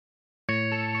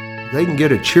They can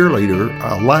get a cheerleader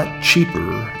a lot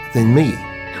cheaper than me.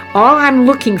 All I'm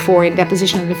looking for in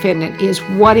deposition of the defendant is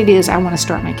what it is I want to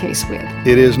start my case with.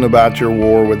 It isn't about your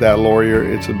war with that lawyer.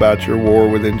 It's about your war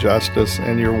with injustice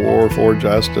and your war for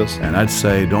justice. And I'd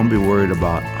say don't be worried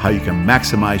about how you can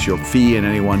maximize your fee in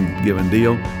any one given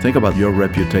deal. Think about your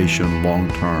reputation long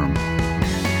term.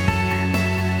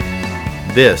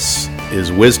 This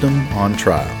is Wisdom on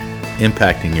Trial,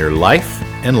 impacting your life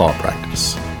and law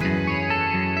practice.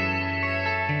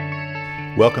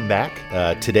 Welcome back.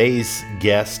 Today's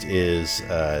guest is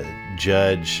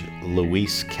Judge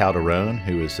Luis Calderon,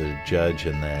 who is a judge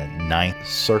in the Ninth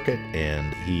Circuit,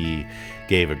 and he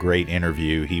gave a great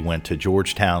interview. He went to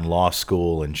Georgetown Law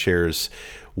School and shares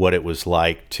what it was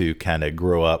like to kind of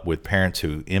grow up with parents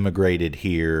who immigrated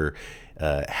here,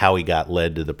 how he got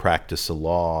led to the practice of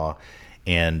law,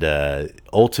 and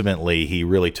ultimately he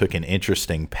really took an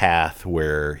interesting path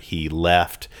where he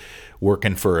left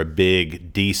working for a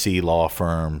big D.C. law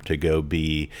firm to go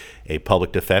be a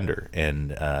public defender and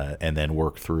then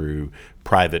work through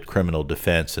private criminal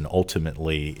defense and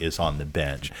ultimately is on the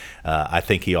bench. I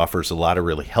think he offers a lot of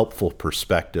really helpful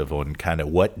perspective on kind of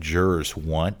what jurors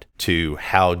want to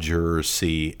how jurors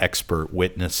see expert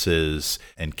witnesses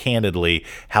and candidly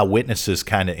how witnesses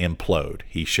kind of implode.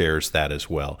 He shares that as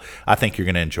well. I think you're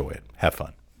going to enjoy it. Have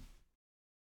fun.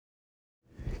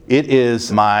 It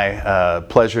is my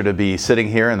pleasure to be sitting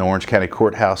here in the Orange County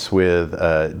Courthouse with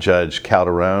Judge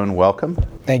Calderon. Welcome.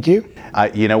 Thank you.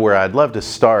 Where I'd love to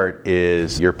start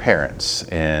is your parents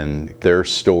and their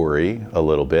story a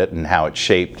little bit and how it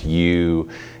shaped you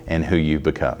and who you've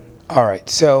become. All right.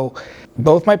 So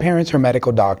both my parents are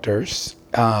medical doctors.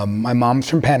 My mom's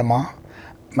from Panama.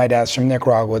 My dad's from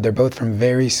Nicaragua. They're both from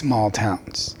very small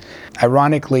towns.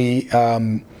 Ironically,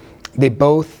 they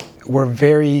both were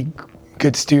very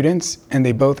good students, and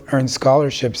they both earned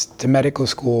scholarships to medical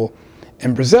school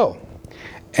in Brazil.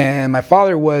 And my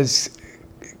father was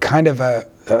kind of a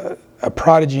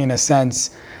prodigy in a sense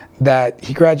that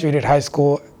he graduated high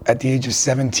school at the age of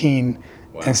 17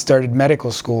 and started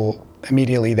medical school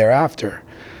immediately thereafter.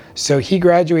 So he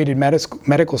graduated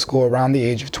medical school around the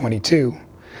age of 22,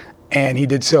 and he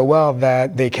did so well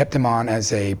that they kept him on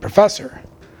as a professor.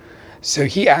 So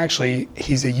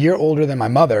he's a year older than my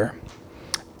mother,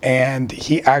 and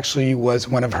he actually was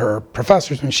one of her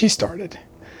professors when she started.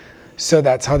 So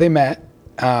that's how they met.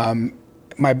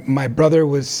 My brother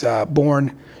was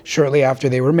born shortly after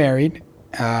they were married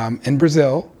in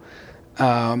Brazil.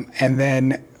 And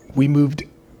then we moved,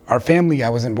 our family, I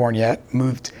wasn't born yet,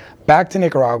 moved back to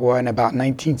Nicaragua in about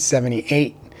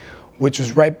 1978, which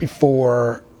was right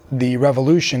before the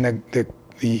revolution, the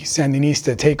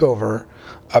Sandinista takeover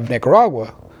of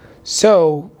Nicaragua.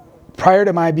 So prior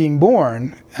to my being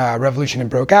born, revolution had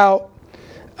broke out.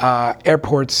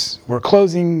 Airports were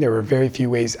closing. There were very few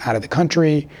ways out of the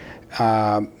country.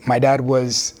 My dad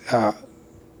was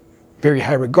very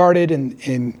high regarded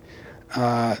in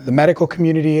the medical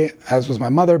community, as was my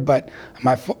mother. But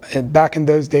back in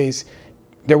those days,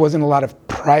 there wasn't a lot of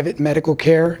private medical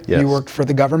care. Yes. He worked for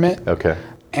the government. Okay.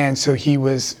 And so he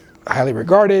was highly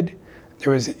regarded.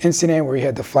 There was an incident where he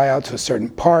had to fly out to a certain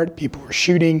part. People were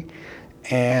shooting.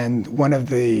 And one of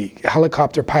the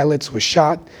helicopter pilots was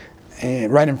shot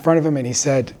right in front of him, and he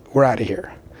said, "We're out of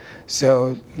here."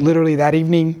 So literally that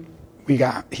evening, he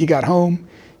got home,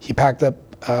 he packed up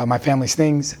my family's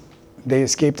things, they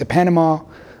escaped to Panama.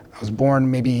 I was born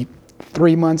maybe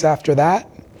 3 months after that,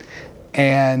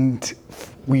 and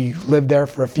we lived there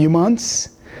for a few months,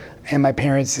 and my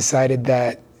parents decided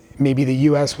that maybe the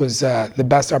U.S. was the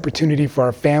best opportunity for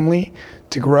our family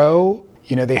to grow.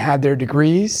 You know, they had their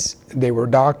degrees, they were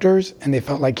doctors, and they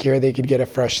felt like here they could get a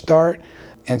fresh start.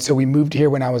 And so we moved here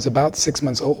when I was about 6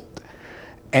 months old.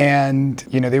 And,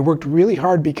 you know, they worked really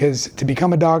hard because to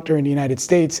become a doctor in the United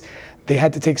States, they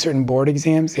had to take certain board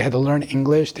exams, they had to learn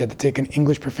English, they had to take an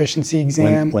English proficiency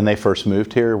exam. When they first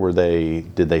moved here,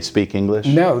 did they speak English?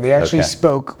 No, they actually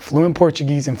spoke fluent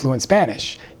Portuguese and fluent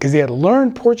Spanish because they had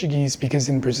learned Portuguese because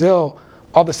in Brazil,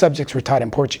 all the subjects were taught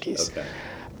in Portuguese. Okay.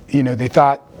 You know, they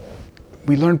thought,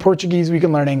 we learned Portuguese, we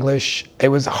can learn English. It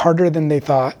was harder than they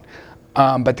thought,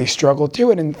 but they struggled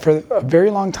to it. And for a very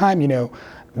long time, you know,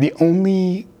 the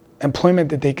only employment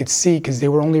that they could see, because they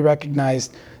were only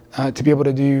recognized to be able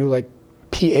to do like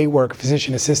PA work,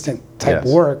 physician assistant type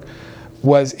work,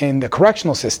 was in the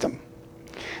correctional system.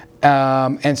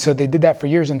 And so they did that for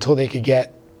years until they could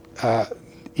get,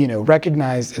 you know,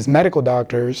 recognized as medical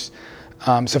doctors.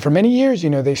 So for many years, you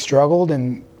know, they struggled,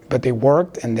 but they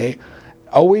worked, and they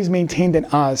always maintained in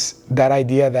us that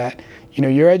idea that, you know,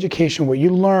 your education, what you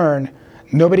learn,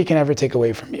 nobody can ever take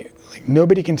away from you. Like,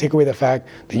 nobody can take away the fact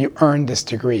that you earned this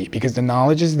degree, because the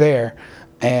knowledge is there.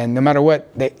 And no matter what,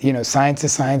 science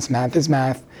is science, math is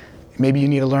math. Maybe you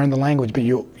need to learn the language, but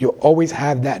you'll always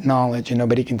have that knowledge, and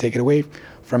nobody can take it away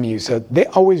from you. So they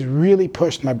always really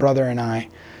pushed my brother and I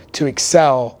to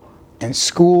excel in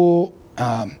school,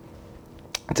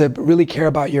 to really care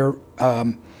about your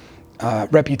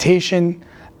reputation,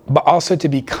 but also to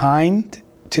be kind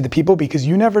to the people, because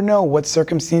you never know what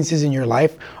circumstances in your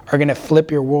life are going to flip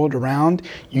your world around.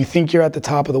 You think you're at the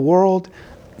top of the world,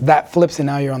 that flips and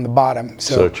now you're on the bottom.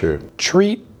 So true.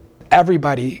 Treat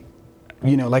everybody,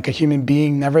 like a human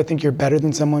being. Never think you're better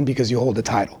than someone because you hold a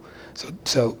title.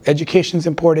 So education's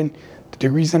important, the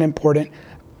degree's not important,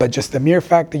 but just the mere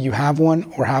fact that you have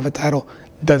one or have a title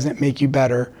doesn't make you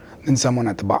better than someone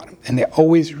at the bottom. And they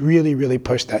always really, really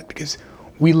push that, because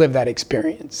we live that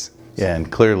experience. Yeah,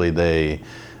 and clearly they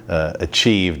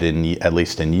achieved, at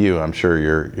least in you, I'm sure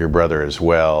your brother as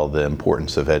well, the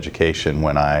importance of education.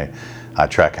 When I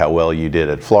track how well you did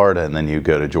at Florida, and then you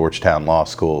go to Georgetown Law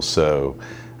School, so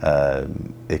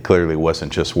it clearly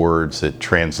wasn't just words, it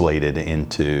translated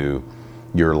into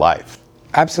your life.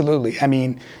 Absolutely. I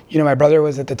mean, my brother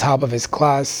was at the top of his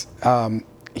class.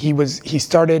 He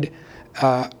started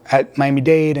at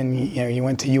Miami-Dade, and he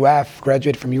went to UF,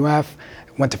 graduated from UF,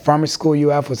 went to pharmacy school.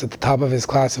 UF was at the top of his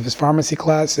class, of his pharmacy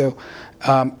class. So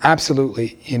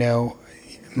absolutely,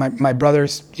 my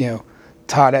brother's,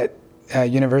 taught at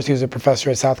university. He was a professor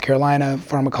at South Carolina,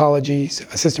 pharmacology,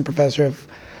 assistant professor of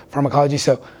pharmacology.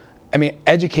 So, I mean,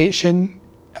 education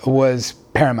was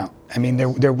paramount. I mean,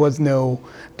 there was no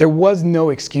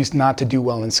excuse not to do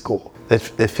well in school. It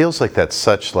feels like that's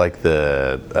such like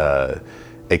a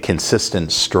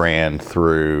consistent strand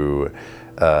through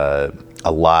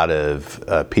a lot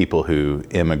of people who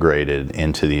immigrated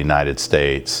into the United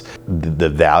States. The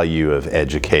value of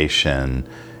education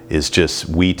is just,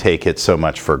 we take it so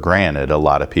much for granted, a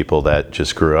lot of people that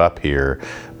just grew up here.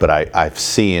 But I've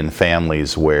seen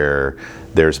families where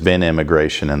there's been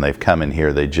immigration and they've come in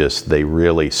here, they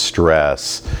really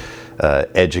stress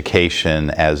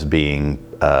education as being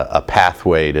a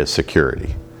pathway to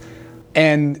security.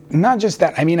 And not just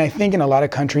that, I mean, I think in a lot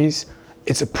of countries,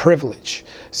 it's a privilege.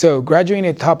 So graduating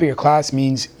at the top of your class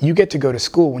means you get to go to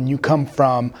school when you come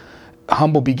from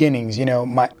humble beginnings.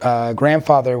 My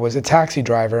grandfather was a taxi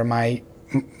driver.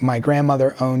 My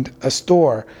grandmother owned a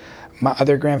store. My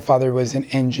other grandfather was an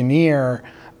engineer.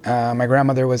 My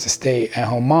grandmother was a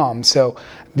stay-at-home mom. So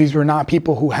these were not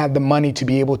people who had the money to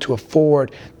be able to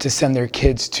afford to send their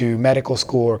kids to medical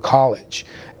school or college.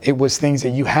 It was things that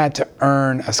you had to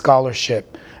earn a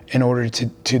scholarship in order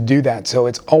to do that. So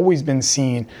it's always been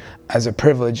seen as a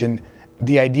privilege. And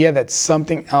the idea that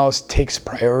something else takes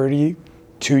priority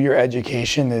to your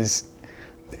education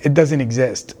it doesn't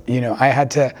exist. I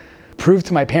had to prove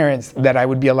to my parents that I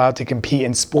would be allowed to compete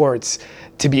in sports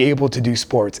to be able to do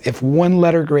sports. If one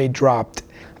letter grade dropped,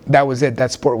 that was it.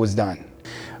 That sport was done.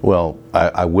 Well,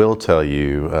 I will tell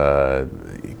you,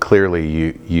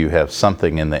 clearly you have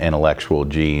something in the intellectual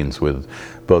genes with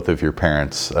both of your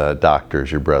parents,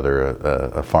 doctors, your brother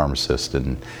a pharmacist,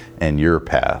 and your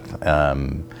path.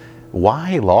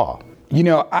 Why law?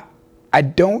 I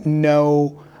don't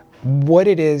know what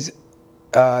it is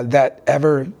that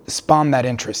ever spawned that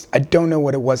interest. I don't know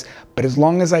what it was, but as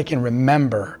long as I can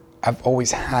remember, I've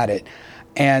always had it.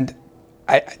 And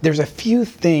there's a few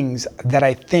things that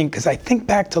I think, because I think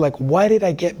back to why did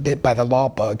I get bit by the law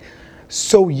bug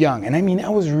so young? And I mean, I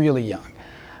was really young.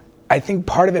 I think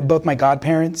part of it, both my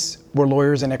godparents were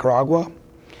lawyers in Nicaragua.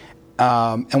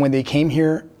 And when they came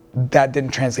here, that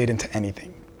didn't translate into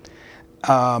anything.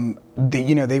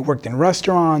 They worked in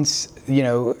restaurants,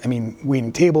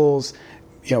 waiting tables,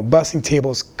 bussing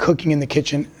tables, cooking in the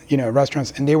kitchen,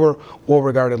 restaurants, and they were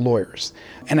well-regarded lawyers.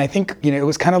 And I think, it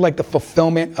was kind of like the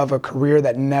fulfillment of a career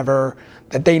that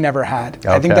they never had. Okay.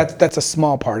 I think that's a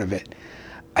small part of it.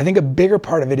 I think a bigger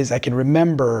part of it is I can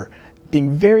remember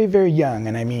being very, very young,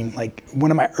 and I mean,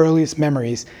 one of my earliest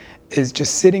memories is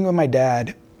just sitting with my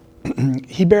dad.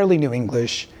 He barely knew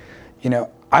English.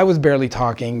 I was barely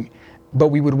talking, but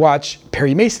we would watch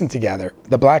Perry Mason together,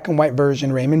 the black and white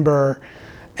version, Raymond Burr,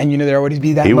 and there'd always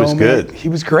be that moment. He was good. He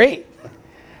was great.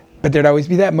 But there'd always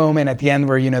be that moment at the end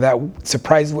where, that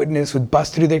surprise witness would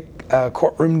bust through the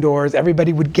courtroom doors,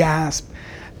 everybody would gasp,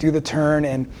 do the turn,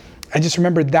 and I just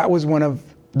remember that was one of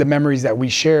the memories that we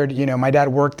shared. My dad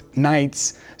worked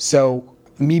nights, so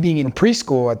me being in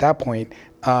preschool at that point,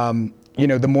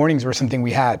 the mornings were something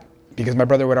we had, because my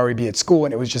brother would already be at school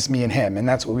and it was just me and him, and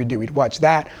that's what we'd do. We'd watch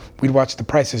that. We'd watch The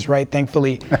Price is Right.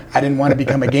 Thankfully, I didn't want to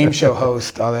become a game show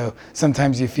host, although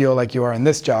sometimes you feel like you are in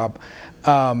this job.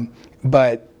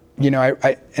 But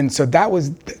and so that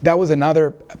was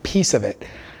another piece of it.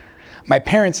 My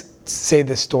parents say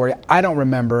this story. I don't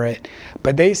remember it,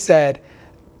 but they said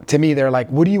to me, they're like,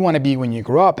 "What do you want to be when you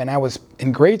grow up?" And I was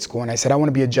in grade school, and I said, "I want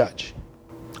to be a judge."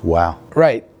 Wow.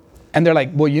 Right. And they're like,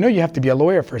 "Well, you have to be a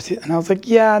lawyer first." And I was like,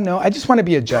 "Yeah, no, I just want to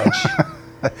be a judge."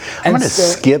 I'm going to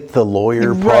skip the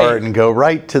lawyer part and go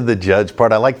right to the judge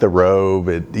part. I like the robe,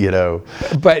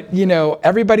 But,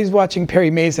 everybody's watching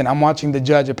Perry Mason. I'm watching the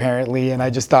judge, apparently, and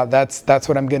I just thought that's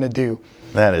what I'm going to do.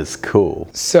 That is cool.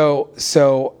 So,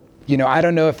 I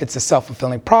don't know if it's a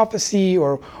self-fulfilling prophecy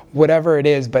or whatever it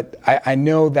is, but I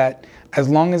know that as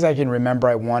long as I can remember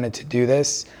I wanted to do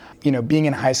this. Being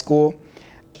in high school,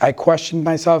 I questioned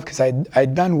myself because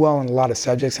I'd done well in a lot of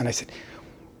subjects, and I said,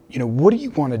 what do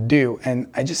you want to do? And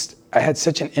I had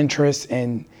such an interest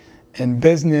in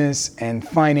business and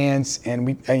finance,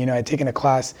 and I'd taken a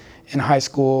class in high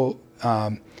school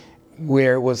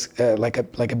where it was like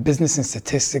a business and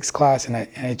statistics class, and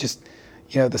I just,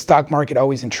 the stock market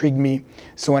always intrigued me.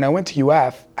 So when I went to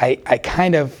UF, I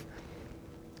kind of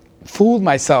fooled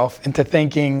myself into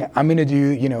thinking I'm going to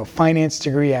do, finance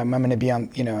degree. I'm going to be on,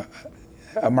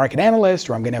 a market analyst,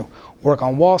 or I'm going to work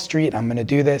on Wall Street. I'm going to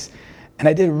do this. And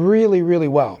I did really, really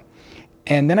well.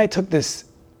 And then I took this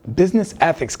business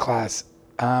ethics class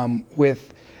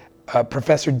with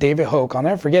Professor David Hoke. I'll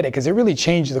never forget it because it really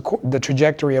changed the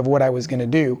trajectory of what I was going to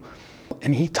do.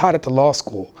 And he taught at the law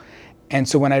school. And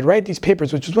so when I'd write these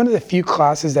papers, which was one of the few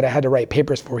classes that I had to write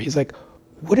papers for, he's like,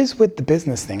 "What is with the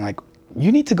business thing? Like,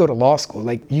 you need to go to law school.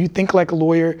 Like, you think like a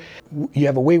lawyer, you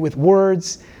have a way with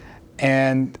words."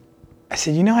 And I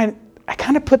said, I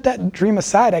kind of put that dream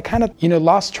aside. I kind of,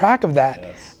 lost track of that.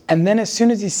 Yes. And then as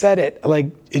soon as he said it,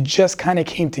 it just kind of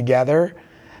came together.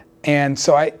 And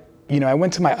so I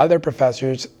went to my other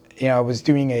professors. I was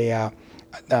doing an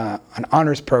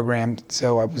honors program.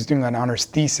 So I was doing an honors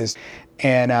thesis.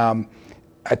 And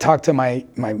I talked to my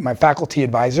faculty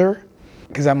advisor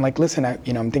because I'm like, "Listen, I'm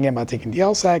thinking about taking the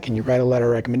LSAT. Can you write a letter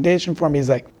of recommendation for me?" He's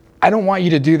like, "I don't want you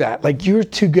to do that. Like, you're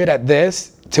too good at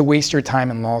this to waste your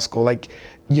time in law school. Like,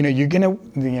 you're gonna,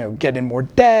 get in more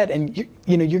debt, and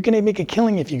you're gonna make a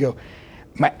killing if you go."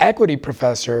 My equity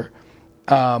professor,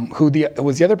 who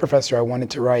was the other professor I wanted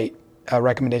to write a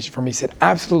recommendation for me, said,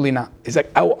 "Absolutely not." He's like,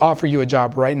 "I will offer you a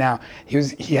job right now."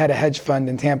 He had a hedge fund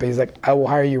in Tampa. He's like, "I will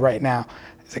hire you right now."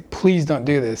 He's like, "Please don't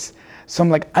do this." So I'm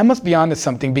like, I must be onto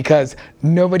something because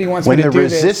nobody wants me to do this. When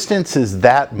the resistance is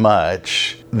that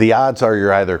much, the odds are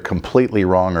you're either completely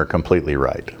wrong or completely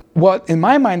right. Well, in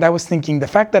my mind, I was thinking the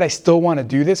fact that I still want to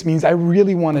do this means I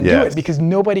really want to do it because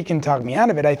nobody can talk me out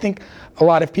of it. I think a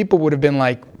lot of people would have been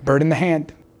like, bird in the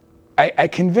hand. I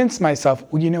convinced myself,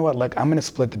 well, you know what, look, I'm going to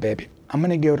split the baby. I'm going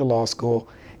to go to law school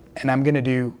and I'm going to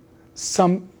do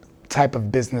some type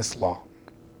of business law.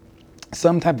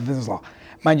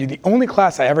 Mind you, the only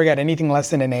class I ever got anything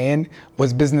less than an A in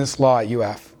was business law at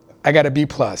UF. I got a B+.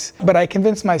 But I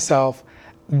convinced myself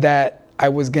that I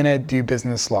was going to do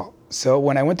business law. So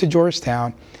when I went to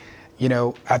Georgetown,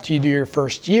 after you do your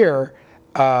first year,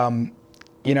 I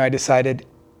decided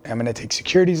I'm going to take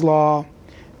securities law,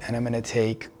 and I'm going to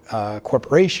take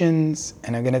corporations,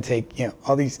 and I'm going to take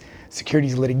all these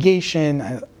securities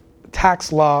litigation,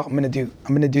 tax law. I'm going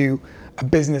to do a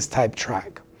business type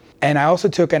track. And I also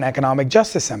took an economic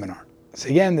justice seminar. So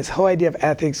again, this whole idea of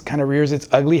ethics kind of rears its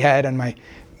ugly head on my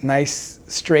nice,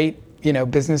 straight,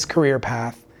 business career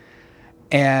path.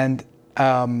 And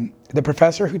the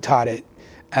professor who taught it,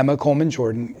 Emma Coleman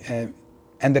Jordan,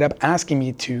 ended up asking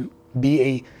me to be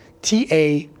a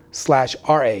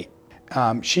TA/RA.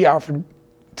 She offered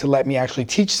to let me actually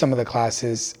teach some of the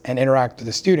classes and interact with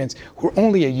the students who were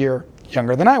only a year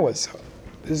younger than I was. So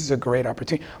this is a great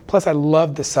opportunity. Plus, I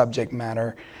loved the subject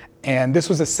matter. And this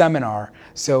was a seminar.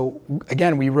 So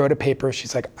again, we wrote a paper.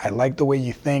 She's like, "I like the way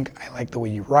you think. I like the way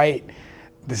you write.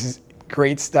 This is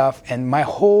great stuff." And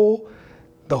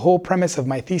the whole premise of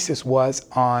my thesis was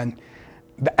on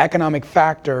the economic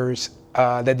factors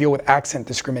that deal with accent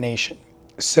discrimination.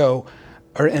 So,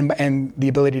 and the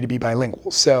ability to be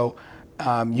bilingual. So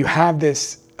you have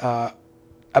this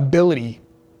ability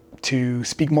to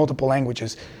speak multiple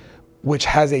languages, which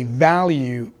has a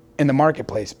value in the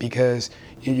marketplace because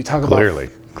you talk about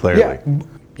clearly,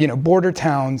 border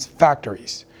towns,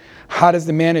 factories. How does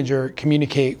the manager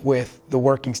communicate with the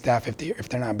working staff if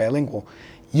they're not bilingual?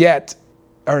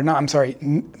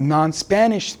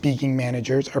 Non-Spanish speaking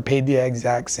managers are paid the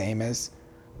exact same as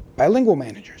bilingual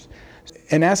managers.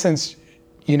 In essence,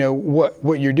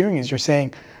 what you're doing is you're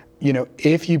saying,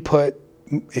 if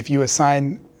you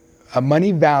assign a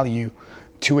money value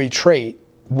to a trait,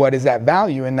 what is that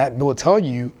value? And that will tell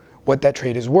you what that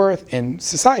trait is worth in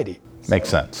society. Makes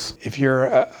sense. If you're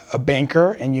a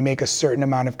banker and you make a certain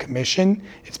amount of commission,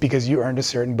 it's because you earned a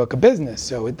certain book of business.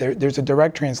 So there's a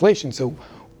direct translation. So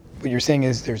what you're saying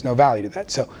is there's no value to that.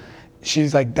 So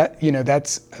she's like, that,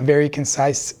 that's a very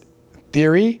concise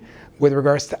theory with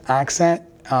regards to accent.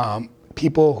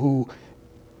 People who,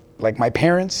 like my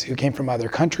parents, who came from other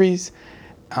countries,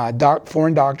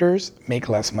 foreign doctors make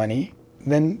less money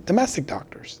than domestic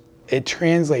doctors. It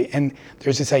translates, and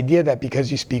there's this idea that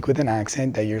because you speak with an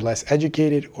accent that you're less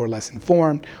educated or less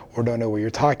informed or don't know what you're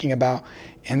talking about,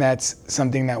 and that's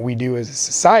something that we do as a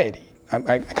society.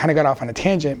 I kind of got off on a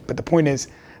tangent, but the point is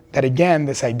that, again,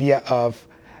 this idea of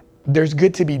there's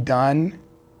good to be done,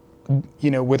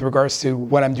 with regards to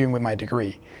what I'm doing with my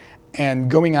degree.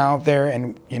 And going out there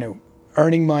and,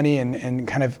 earning money and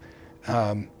kind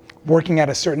of working at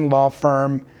a certain law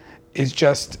firm is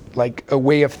just like a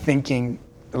way of thinking.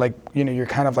 Like, you're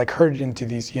kind of like herded into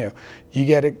these, you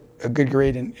get a good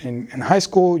grade in high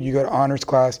school, you go to honors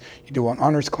class, you do an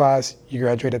honors class, you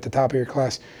graduate at the top of your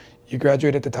class. You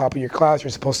graduate at the top of your class,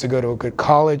 you're supposed to go to a good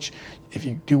college. If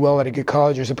you do well at a good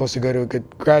college, you're supposed to go to a good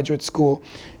graduate school.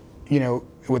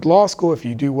 With law school, if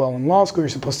you do well in law school, you're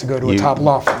supposed to go to a top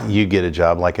law firm. You get a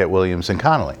job like at Williams and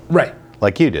Connolly. Right.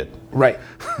 Like you did. Right.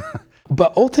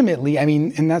 But ultimately,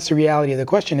 and that's the reality of the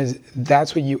question, is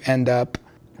that's what you end up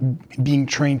being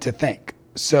trained to think.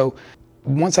 So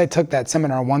once I took that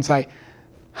seminar, once I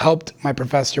helped my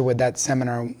professor with that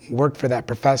seminar, worked for that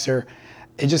professor,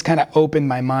 it just kind of opened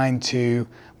my mind to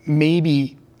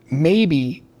maybe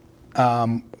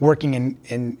working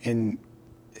in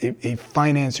a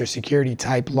finance or security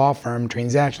type law firm,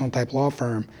 transactional type law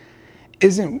firm,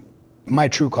 isn't my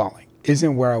true calling,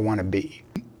 isn't where I want to be.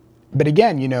 But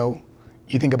again, you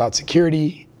think about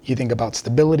security, you think about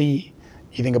stability,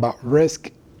 you think about risk,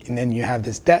 and then you have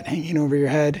this debt hanging over your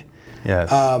head.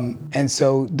 Yes. And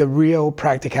so the real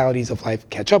practicalities of life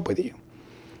catch up with you.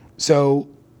 So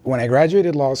when I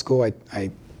graduated law school, I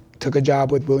took a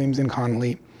job with Williams and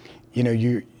Connolly.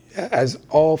 You, as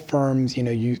all firms,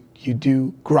 you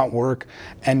do grunt work,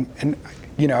 and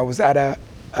I was at a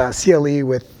CLE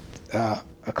with a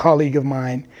colleague of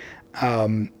mine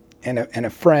and a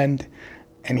friend,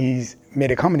 and he's made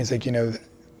a comment. He's like,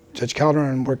 Judge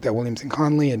Calderon worked at Williams and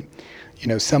Connolly, and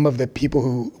some of the people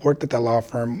who worked at that law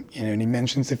firm, and he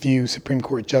mentions a few Supreme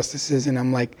Court justices, and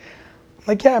I'm like,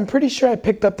 yeah, I'm pretty sure I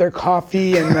picked up their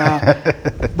coffee and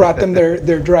brought them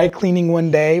their dry cleaning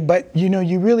one day, but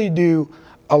you really do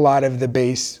a lot of the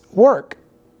base work.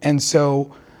 And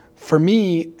so for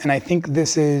me, and I think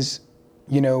this is,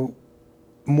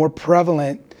 more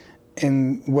prevalent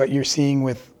in what you're seeing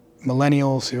with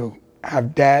millennials who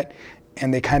have debt,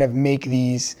 and they kind of make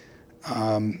these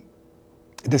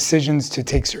decisions to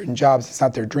take certain jobs. It's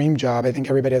not their dream job. I think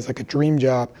everybody has like a dream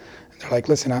job. And they're like,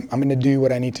 listen, I'm going to do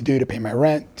what I need to do to pay my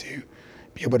rent, to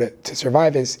be able to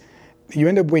survive. Is you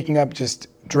end up waking up just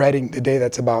dreading the day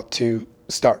that's about to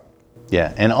start.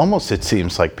 Yeah, and almost it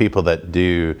seems like people that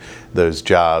do those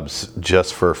jobs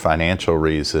just for financial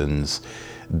reasons,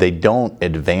 they don't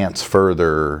advance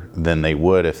further than they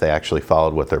would if they actually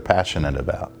followed what they're passionate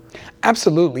about.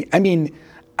 Absolutely.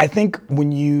 I think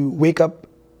when you wake up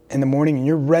in the morning and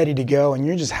you're ready to go and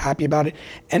you're just happy about it,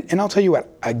 and I'll tell you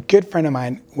what, a good friend of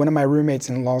mine, one of my roommates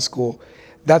in law school,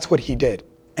 that's what he did.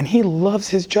 And he loves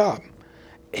his job.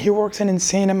 He works an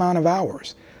insane amount of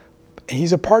hours.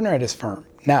 He's a partner at his firm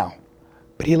now,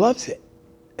 but he loves it.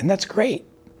 And that's great.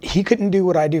 He couldn't do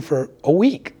what I do for a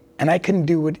week, and I couldn't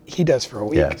do what he does for a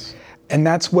week. Yes. And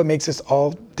that's what makes us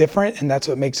all different, and that's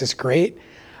what makes us great.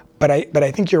 But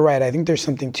I think you're right. I think there's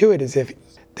something to it,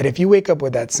 if you wake up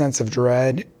with that sense of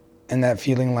dread and that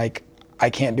feeling like I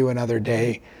can't do another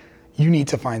day, you need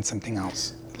to find something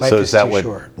else. Life so is that what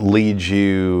short. Leads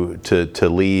you to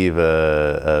leave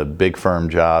a big firm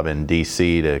job in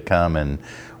D.C. to come and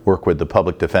work with the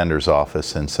public defender's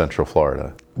office in Central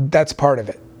Florida? That's part of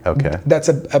it. Okay. That's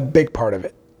a big part of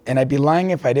it. And I'd be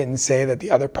lying if I didn't say that the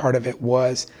other part of it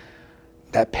was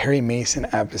that Perry Mason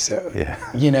episode. Yeah.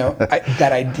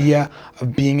 That idea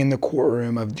of being in the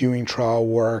courtroom, of doing trial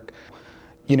work,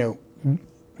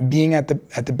 being at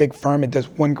the big firm, it does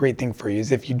one great thing for you,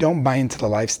 is if you don't buy into the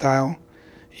lifestyle,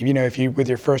 if you, with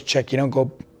your first check, you don't go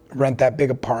rent that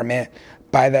big apartment,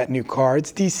 buy that new car.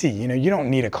 It's DC, you don't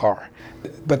need a car.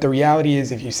 But the reality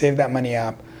is, if you save that money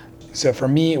up, so for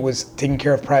me, it was taking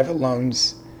care of private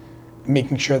loans,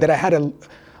 making sure that I had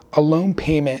a loan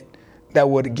payment that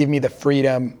would give me the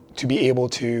freedom to be able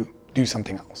to do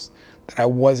something else, that I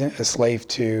wasn't a slave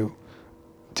to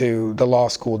the law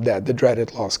school debt, the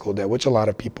dreaded law school debt, which a lot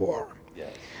of people are.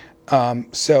 Yes.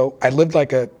 So I lived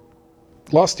like a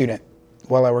law student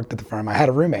while I worked at the firm. I had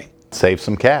a roommate. Save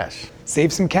some cash.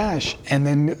 saved some cash, and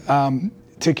then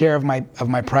took care of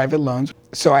my private loans.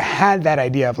 So I had that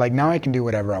idea of like, now I can do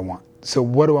whatever I want. So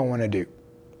what do I want to do?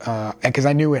 Because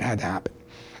I knew it had to happen.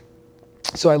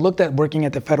 So I looked at working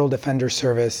at the Federal Defender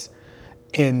Service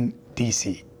in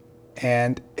DC,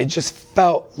 and it just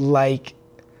felt like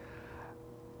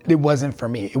it wasn't for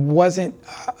me. It wasn't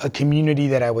a community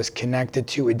that I was connected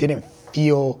to. It didn't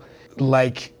feel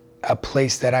like a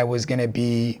place that I was going to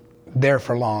be there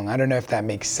for long. I don't know if that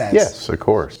makes sense. Yes, of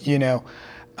course. You know,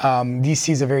 DC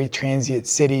is a very transient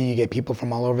city. You get people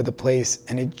from all over the place,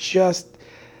 and it just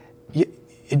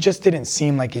didn't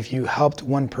seem like if you helped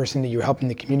one person that you're helping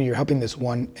the community, you're helping this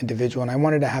one individual, and I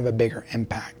wanted to have a bigger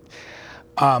impact.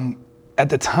 At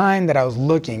the time that I was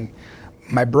looking,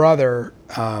 my brother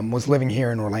was living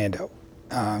here in Orlando.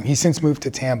 He's since moved to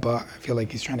Tampa. I feel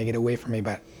like he's trying to get away from me,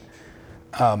 but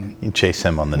You chase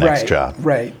him on the next job.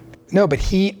 Right. No, but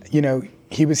he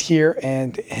was here,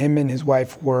 and him and his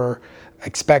wife were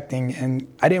expecting, and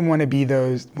I didn't want to be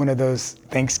one of those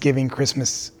Thanksgiving,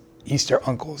 Christmas, Easter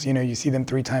uncles. You know, you see them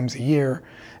 3 times a year,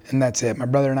 and that's it. My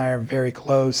brother and I are very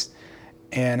close,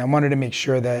 and I wanted to make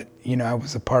sure that, you know, I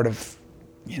was a part of,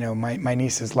 you know, my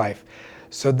niece's life.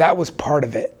 So that was part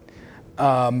of it.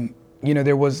 You know,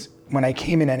 there was, when I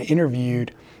came in and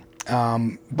interviewed,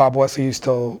 Bob Wesley, who's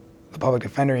still the public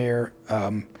defender here,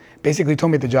 basically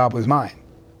told me the job was mine.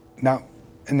 Now,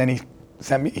 and then he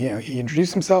sent me, you know, he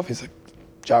introduced himself. He's like,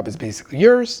 job is basically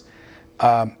yours.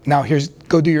 Now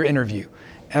go do your interview.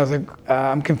 And I was like,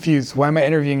 I'm confused. Why am I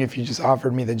interviewing if you just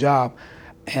offered me the job?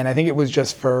 And I think it was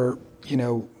just for, you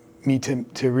know, me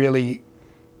to really,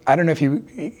 I don't know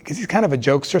because he's kind of a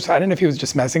jokester, so I don't know if he was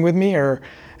just messing with me or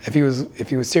if he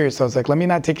was serious. So I was like, let me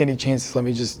not take any chances. Let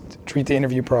me just treat the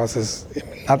interview process,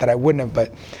 not that I wouldn't have,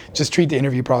 but just treat the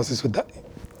interview process with the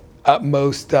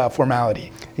utmost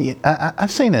formality. Yeah,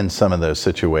 I've seen in some of those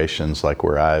situations, like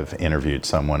where I've interviewed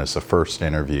someone as the first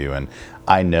interview, and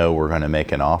I know we're going to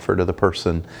make an offer to the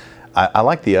person. I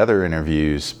like the other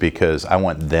interviews because I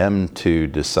want them to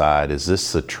decide, is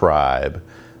this the tribe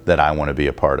that I want to be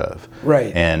a part of?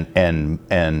 Right.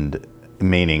 And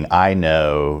meaning I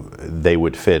know they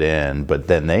would fit in, but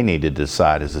then they need to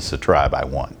decide, is this a tribe I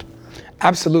want?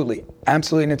 Absolutely. And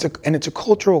it's a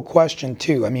cultural question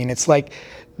too. I mean, it's like,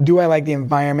 do I like the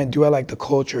environment? Do I like the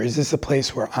culture? Is this a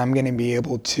place where I'm going to be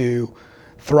able to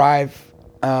thrive?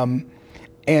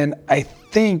 And I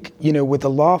think, you know, with a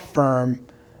law firm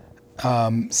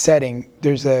setting,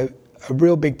 there's a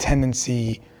real big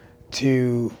tendency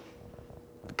to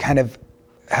kind of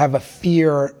have a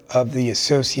fear of the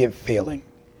associate failing.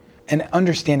 And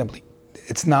understandably,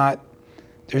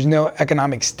 there's no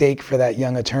economic stake for that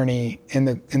young attorney in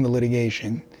the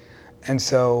litigation. And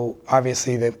so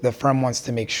obviously the firm wants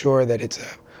to make sure that it's a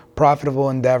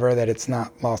profitable endeavor, that it's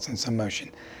not lost in some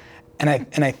motion. And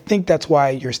I think that's why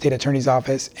your state attorney's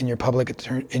office and your public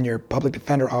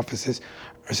defender offices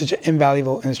are such an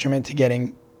invaluable instrument to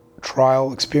getting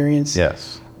trial experience.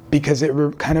 Yes. Because it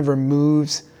kind of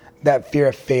removes that fear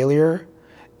of failure.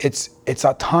 It's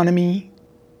autonomy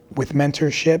with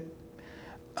mentorship.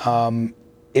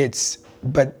 It's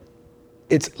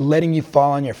letting you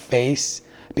fall on your face,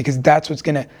 because that's what's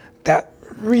going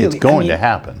to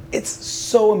happen. It's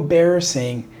so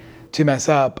embarrassing to mess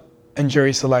up in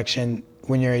jury selection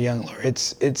when you're a young lawyer.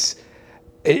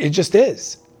 It just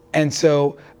is. And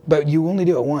so, but you only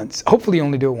do it once. Hopefully you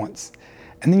only do it once.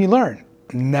 And then you learn,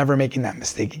 never making that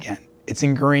mistake again. It's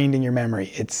ingrained in your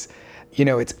memory. It's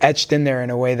etched in there in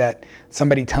a way that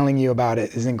somebody telling you about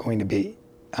it isn't going to be.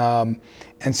 And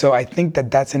so I think that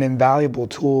that's an invaluable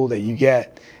tool that you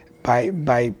get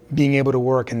by being able to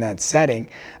work in that setting,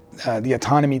 the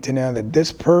autonomy to know that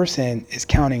this person is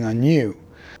counting on you.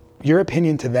 Your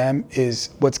opinion to them is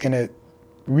what's going to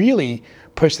really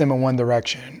push them in one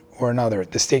direction or another.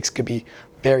 The stakes could be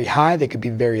very high, they could be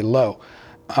very low.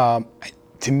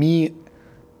 To me,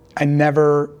 I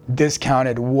never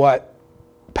discounted what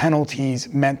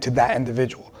penalties meant to that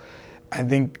individual. I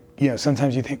think,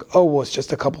 sometimes you think, oh, well, it's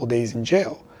just a couple of days in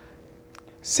jail.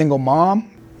 Single mom,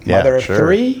 mother of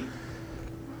 3.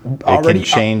 It can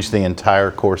change the entire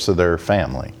course of their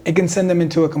family. It can send them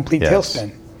into a complete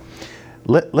tailspin.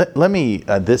 Let me,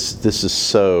 this is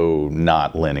so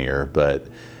not linear, but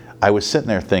I was sitting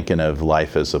there thinking of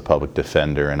life as a public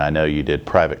defender, and I know you did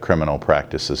private criminal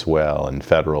practice as well, and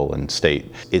federal and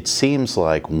state. It seems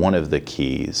like one of the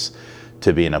keys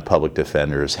to being a public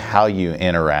defender is how you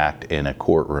interact in a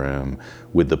courtroom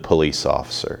with the police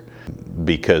officer,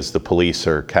 because the police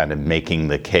are kind of making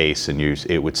the case, and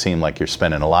it would seem like you're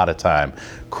spending a lot of time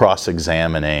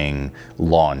cross-examining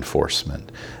law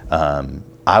enforcement.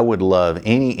 I would love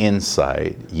any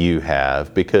insight you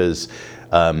have, because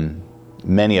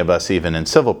many of us, even in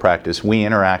civil practice, we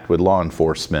interact with law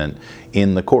enforcement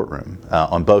in the courtroom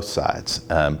on both sides.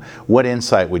 What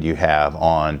insight would you have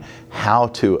on how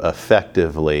to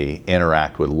effectively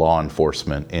interact with law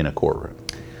enforcement in a courtroom?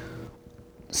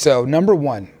 So number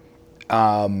one,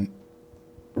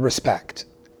 respect.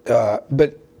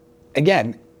 But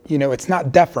again, it's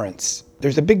not deference.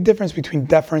 There's a big difference between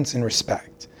deference and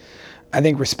respect. I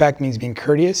think respect means being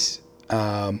courteous,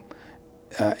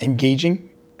 engaging,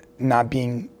 not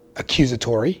being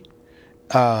accusatory.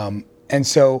 And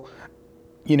so,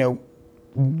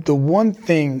 the one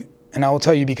thing, and I will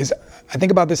tell you, because I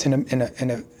think about this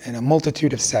in a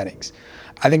multitude of settings.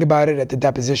 I think about it at the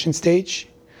deposition stage,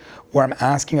 where I'm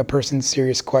asking a person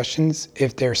serious questions.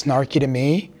 If they're snarky to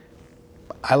me,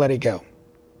 I let it go.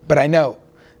 But I know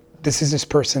this is this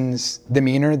person's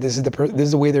demeanor. This is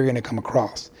the way they're going to come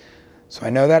across. So I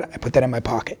know that. I put that in my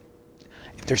pocket.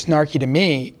 If they're snarky to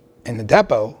me in the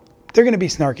depot, they're going to be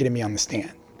snarky to me on the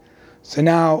stand. So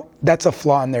now that's a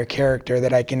flaw in their character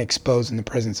that I can expose in the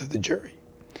presence of the jury.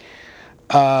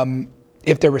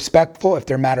 If they're respectful, if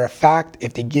they're matter of fact,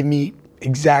 if they give me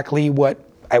exactly what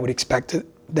I would expect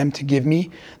them to give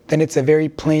me, then it's a very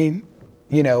plain,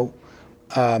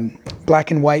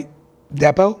 black and white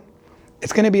depot.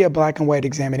 It's going to be a black and white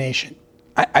examination.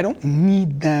 I don't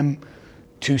need them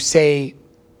to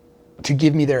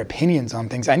give me their opinions on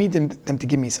things. I need them to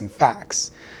give me some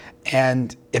facts.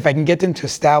 And if I can get them to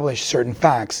establish certain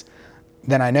facts,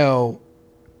 then I know,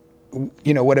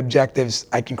 what objectives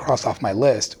I can cross off my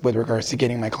list with regards to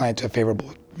getting my client to a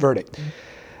favorable verdict.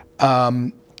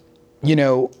 So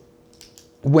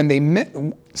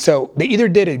they either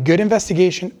did a good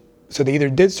investigation, so they either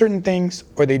did certain things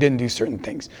or they didn't do certain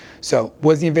things. So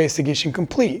was the investigation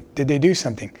complete? Did they do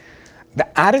something?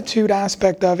 The attitude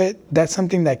aspect of it, that's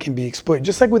something that can be exploited,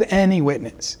 just like with any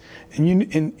witness.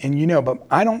 But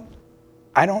I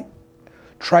don't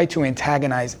try to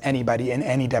antagonize anybody in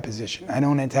any deposition. I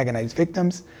don't antagonize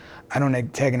victims. I don't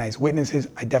antagonize witnesses.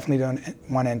 I definitely don't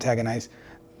want to antagonize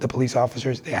the police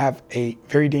officers. They have a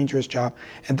very dangerous job.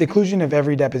 At the conclusion of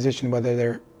every deposition, whether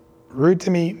they're rude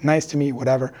to me, nice to me,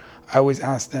 whatever, I always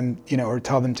ask them, or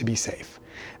tell them to be safe.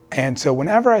 And so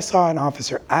whenever I saw an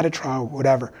officer at a trial,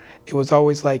 whatever, it was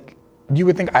always like, you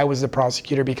would think I was the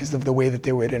prosecutor because of the way that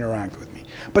they would interact with me.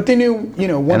 But they knew, once we're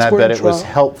in trial. And I bet it was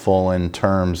helpful in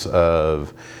terms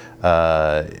of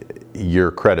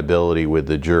your credibility with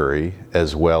the jury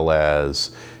as well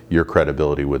as your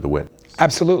credibility with the witness.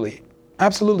 Absolutely.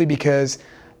 Absolutely, because,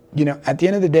 at the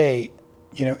end of the day,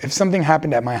 if something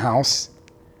happened at my house,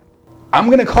 I'm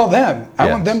going to call them. I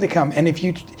want them to come. And if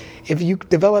you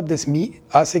develop this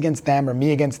us against them or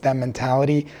me against them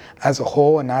mentality as a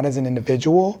whole and not as an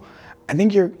individual, I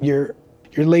think you're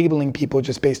labeling people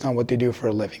just based on what they do for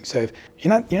a living. So if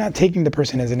you're not taking the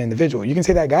person as an individual. You can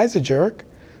say that guy's a jerk,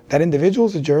 that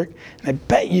individual's a jerk, and I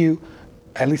bet you,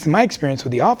 at least in my experience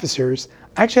with the officers,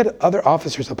 I actually had other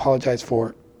officers apologize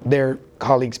for their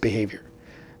colleagues' behavior.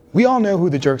 We all know who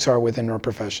the jerks are within our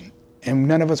profession, and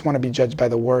none of us want to be judged by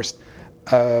the worst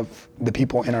of the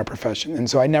people in our profession. And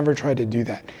so I never try to do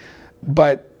that.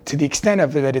 But to the extent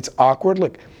of it that it's awkward,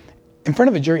 look, in front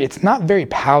of a jury, it's not very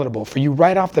palatable for you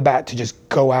right off the bat to just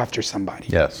go after somebody.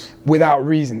 Yes. Without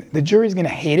reason. The jury's going to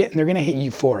hate it, and they're going to hate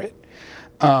you for it.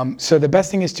 So the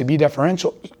best thing is to be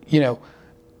deferential,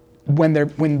 when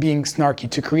being snarky,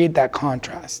 to create that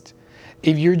contrast.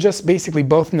 If you're just basically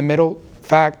both in the middle,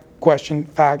 fact, question,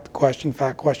 fact, question,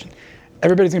 fact, question,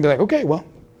 everybody's going to be like, okay, well,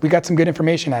 we got some good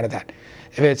information out of that.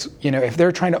 If it's, if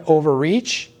they're trying to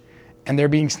overreach and they're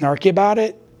being snarky about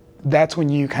it, that's when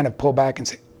you kind of pull back and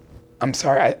say, I'm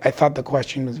sorry, I thought the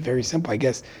question was very simple. I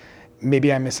guess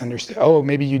maybe I misunderstood. Oh,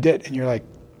 maybe you did. And you're like,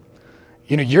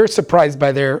 you're surprised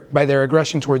by their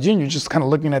aggression towards you, and you're just kind of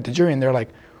looking at the jury and they're like,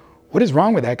 what is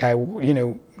wrong with that guy?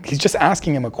 He's just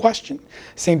asking him a question.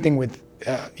 Same thing with,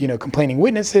 complaining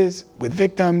witnesses, with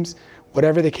victims,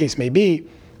 whatever the case may be.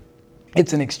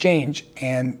 It's an exchange,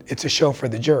 and it's a show for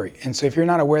the jury. And so if you're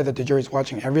not aware that the jury's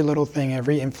watching every little thing,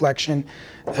 every inflection,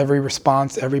 every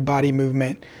response, every body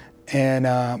movement,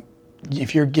 and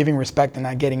if you're giving respect and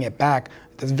not getting it back,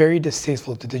 that's very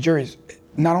distasteful to the juries,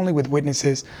 not only with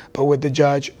witnesses, but with the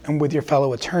judge and with your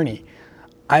fellow attorney.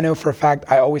 I know for a fact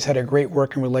I always had a great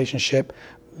working relationship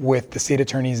with the state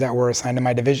attorneys that were assigned to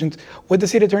my divisions, with the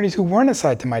state attorneys who weren't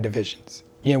assigned to my divisions.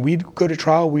 We'd go to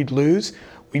trial, we'd lose,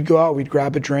 we'd go out, we'd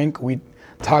grab a drink, we'd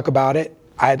talk about it,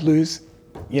 I'd lose,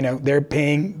 they're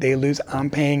paying, they lose, I'm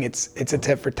paying, it's a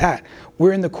tit for tat.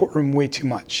 We're in the courtroom way too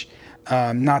much,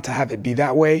 not to have it be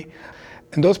that way.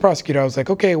 And those prosecutors, I was like,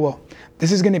 okay, well,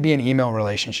 this is going to be an email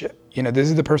relationship. This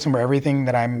is the person where everything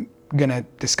that I'm going to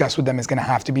discuss with them is going to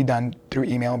have to be done through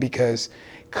email, because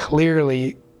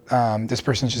clearly this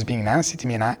person's just being nasty to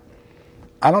me, and I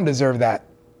don't deserve that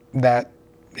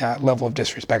level of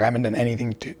disrespect. I haven't done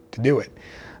anything to do it.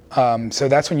 So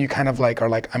that's when you kind of are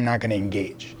like, I'm not going to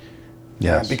engage.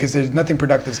 Yes. Because there's nothing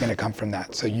productive is going to come from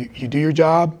that. So you do your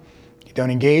job, you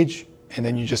don't engage, and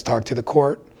then you just talk to the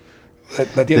court.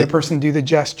 Let the other person do the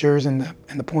gestures and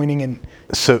the pointing. And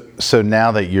so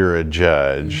now that you're a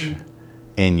judge,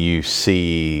 and you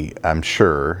see, I'm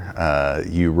sure,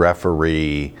 you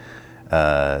referee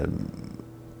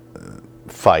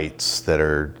fights that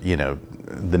are,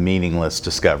 the meaningless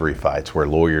discovery fights where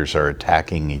lawyers are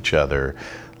attacking each other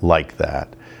like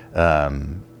that.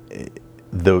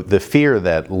 The fear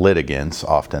that litigants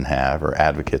often have, or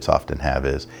advocates often have,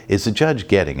 is the judge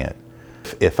getting it?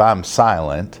 If I'm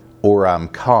silent or I'm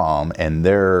calm and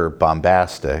they're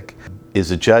bombastic,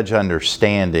 is a judge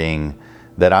understanding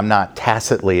that I'm not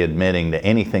tacitly admitting to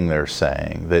anything they're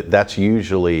saying? That's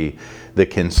usually the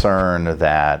concern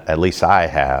that at least I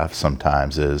have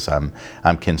sometimes, is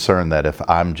I'm concerned that if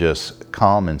I'm just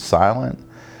calm and silent,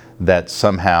 that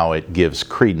somehow it gives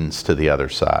credence to the other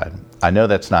side. I know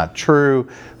that's not true,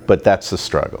 but that's the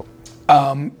struggle.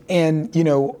 And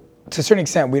to a certain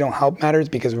extent, we don't help matters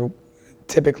because we're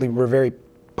very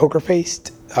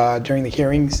poker-faced during the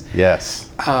hearings. Yes.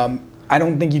 I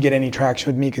don't think you get any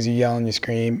traction with me because you yell and you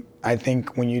scream. I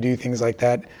think when you do things like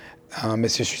that,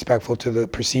 it's disrespectful to the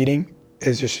proceeding,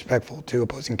 it's disrespectful to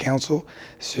opposing counsel,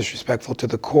 it's disrespectful to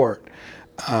the court.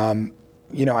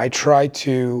 I try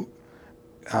to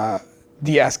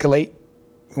de-escalate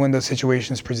when those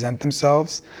situations present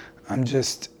themselves. I'm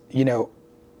just,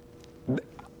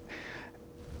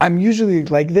 I'm usually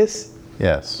like this.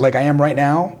 Yes. Like I am right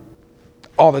now,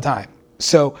 all the time.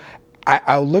 So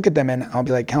I'll look at them and I'll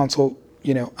be like, counsel,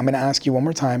 I'm going to ask you one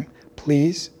more time,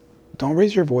 please don't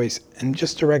raise your voice and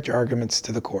just direct your arguments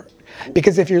to the court.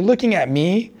 Because if you're looking at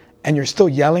me and you're still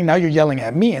yelling, now you're yelling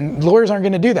at me, and lawyers aren't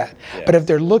going to do that. Yeah. But if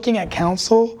they're looking at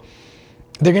counsel,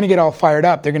 they're going to get all fired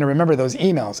up. They're going to remember those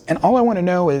emails. And all I want to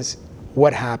know is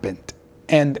what happened.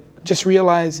 And just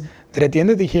realize that at the end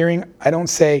of the hearing, I don't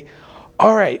say,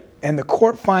 all right, and the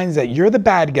court finds that you're the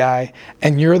bad guy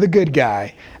and you're the good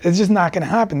guy. It's just not going to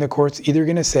happen. The court's either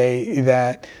going to say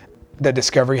that the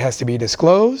discovery has to be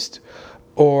disclosed,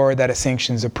 or that a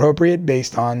sanction is appropriate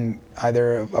based on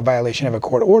either a violation of a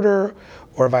court order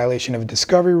or a violation of a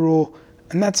discovery rule,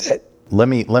 and that's it. Let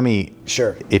me.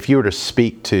 Sure. If you were to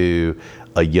speak to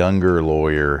a younger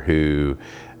lawyer who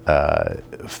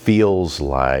feels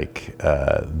like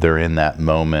they're in that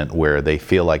moment where they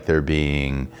feel like they're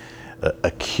being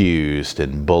accused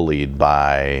and bullied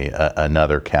by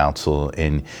another counsel,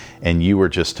 and you were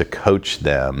just to coach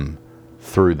them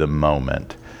through the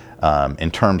moment,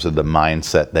 in terms of the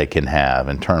mindset they can have,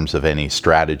 in terms of any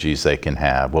strategies they can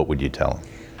have, what would you tell them?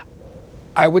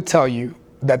 I would tell you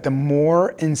that the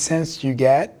more incensed you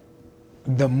get,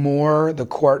 the more the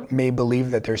court may believe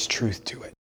that there's truth to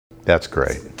it. That's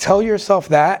great. Tell yourself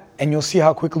that, and you'll see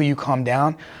how quickly you calm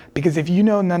down. Because if you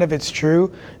know none of it's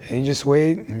true, and you just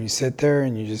wait, and you sit there,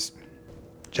 and you just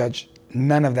judge,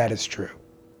 none of that is true.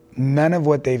 None of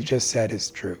what they've just said is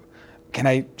true. Can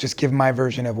I just give my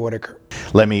version of what occurred?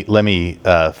 Let me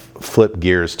flip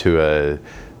gears to a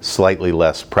slightly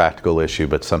less practical issue,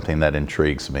 but something that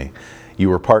intrigues me. You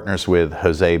were partners with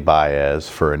Jose Baez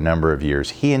for a number of years.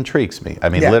 He intrigues me. I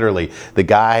mean, Literally, the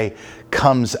guy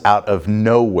comes out of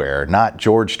nowhere, not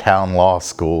Georgetown Law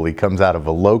School. He comes out of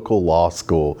a local law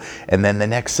school. And then the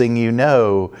next thing you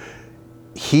know,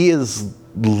 he is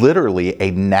literally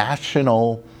a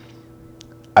national,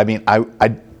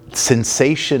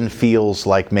 sensation feels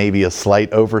like maybe a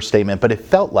slight overstatement, but it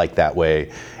felt like that way,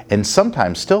 and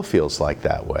sometimes still feels like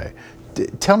that way.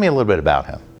 Tell me a little bit about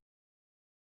him.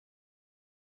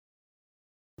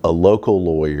 A local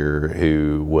lawyer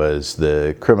who was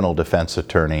the criminal defense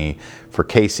attorney for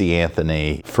Casey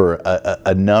Anthony, for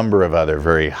a number of other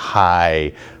very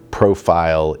high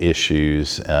profile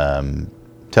issues.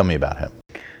 Tell me about him.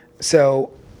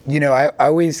 So, I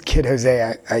always kid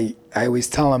Jose. I always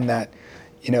tell him that,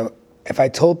 if I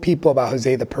told people about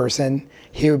Jose the person,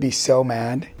 he would be so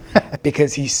mad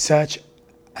because he's such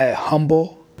a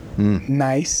humble,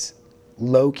 nice,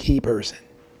 low-key person.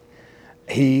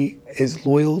 He is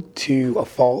loyal to a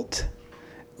fault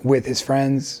with his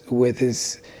friends, with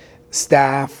his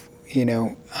staff,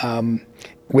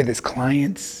 with his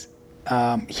clients.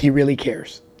 He really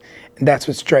cares. And that's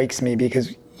what strikes me,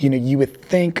 because, you would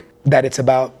think that it's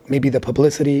about maybe the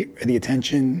publicity or the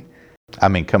attention, I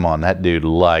mean, come on, that dude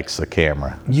likes a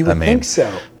camera. You would think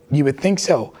so. You would think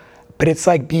so. But it's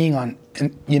like being on,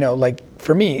 like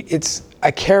for me, it's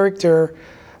a character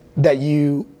that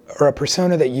you, or a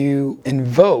persona that you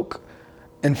invoke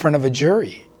in front of a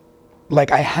jury.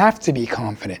 Like, I have to be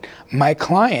confident. My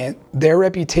client, their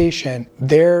reputation,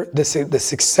 the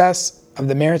success of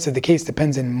the merits of the case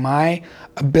depends on my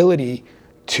ability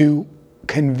to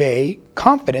convey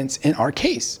confidence in our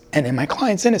case and in my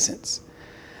client's innocence.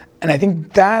 And I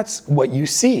think that's what you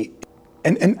see.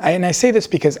 And I say this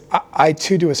because I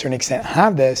too, to a certain extent,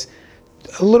 have this,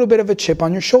 a little bit of a chip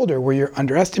on your shoulder where you're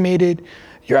underestimated,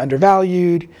 you're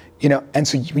undervalued, and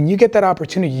so when you get that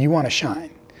opportunity, you want to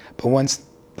shine. But once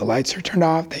the lights are turned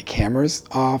off, the camera's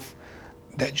off,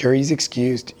 that jury's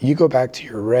excused, you go back to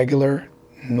your regular,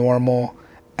 normal,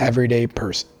 everyday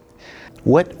person.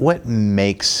 What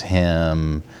makes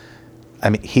him,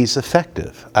 he's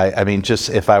effective. I mean, just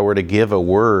if I were to give a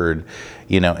word,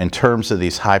 in terms of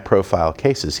these high profile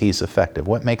cases, he's effective.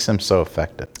 What makes him so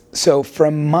effective? So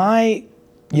from my,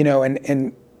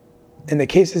 in the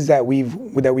cases that we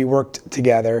worked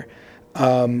together,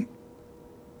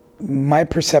 my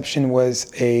perception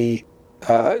was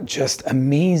just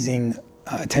amazing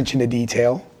attention to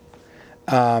detail.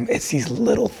 It's these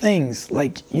little things,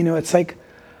 like,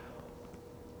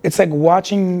 it's like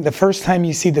watching the first time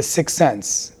you see The Sixth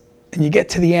Sense, and you get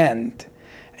to the end,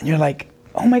 and you're like,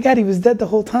 oh my God, he was dead the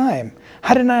whole time.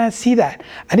 How did I not see that?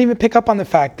 I didn't even pick up on the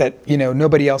fact that,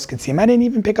 nobody else could see him. I didn't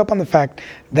even pick up on the fact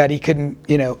that he couldn't,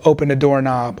 open a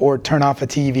doorknob or turn off a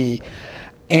TV.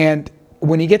 And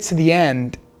when he gets to the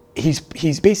end, he's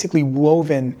basically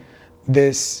woven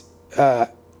this,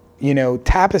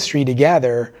 tapestry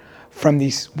together from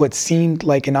these, what seemed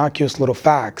like innocuous little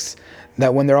facts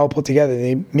that when they're all put together,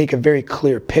 they make a very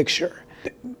clear picture.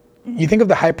 You think of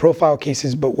the high profile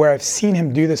cases, but where I've seen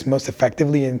him do this most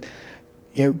effectively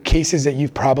in cases that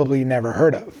you've probably never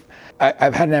heard of.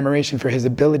 I've had an admiration for his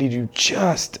ability to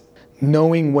just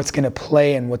knowing what's gonna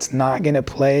play and what's not gonna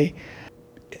play,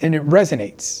 and it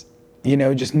resonates,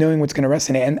 just knowing what's gonna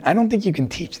resonate. And I don't think you can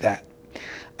teach that.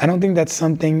 I don't think that's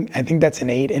something, I think that's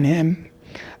innate in him.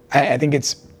 I think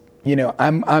it's,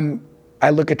 I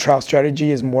look at trial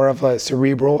strategy as more of a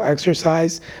cerebral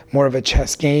exercise, more of a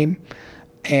chess game.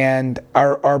 And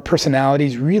our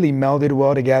personalities really melded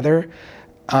well together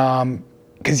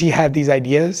because he had these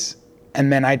ideas,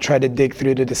 and then I tried to dig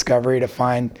through the discovery to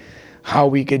find how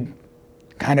we could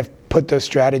kind of put those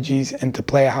strategies into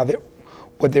play,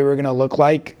 what they were going to look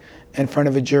like in front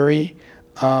of a jury.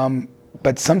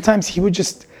 But sometimes he would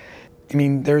just,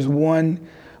 there's one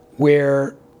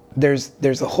where there's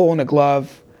a hole in a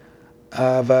glove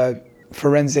of a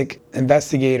forensic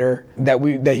investigator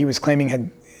that he was claiming had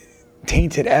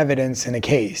tainted evidence in a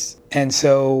case. And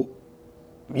so,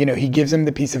 he gives him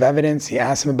the piece of evidence, he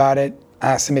asks him about it,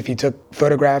 asks him if he took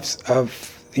photographs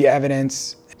of the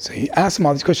evidence. So he asks him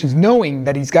all these questions, knowing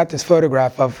that he's got this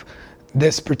photograph of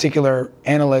this particular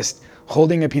analyst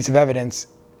holding a piece of evidence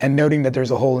and noting that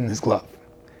there's a hole in his glove.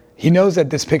 He knows that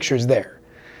this picture is there.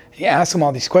 He asks him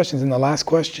all these questions, and the last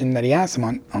question that he asked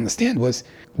him on the stand was,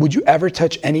 would you ever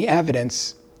touch any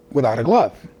evidence without a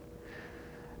glove?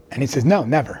 And he says, no,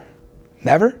 never.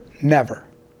 Never? Never.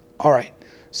 All right.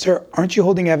 Sir, aren't you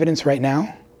holding evidence right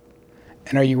now?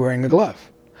 And are you wearing a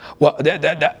glove? Well, that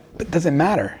doesn't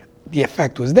matter. The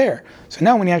effect was there. So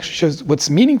now when he actually shows what's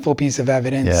a meaningful piece of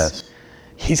evidence, yes,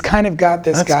 he's kind of got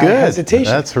this That's guy good. hesitation.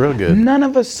 That's real good. None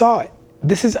of us saw it.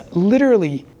 This is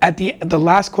literally at the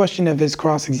last question of his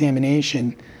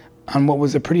cross-examination on what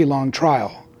was a pretty long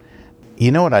trial.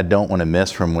 You know what I don't want to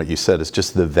miss from what you said is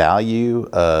just the value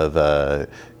of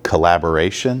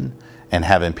collaboration and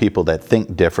having people that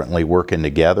think differently working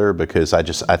together, because I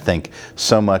think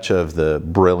so much of the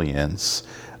brilliance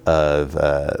of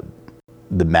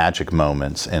the magic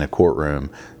moments in a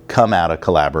courtroom come out of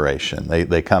collaboration.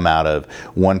 They come out of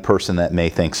one person that may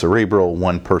think cerebral,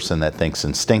 one person that thinks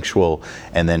instinctual,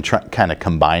 and then kind of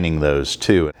combining those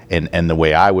two. And the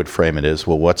way I would frame it is,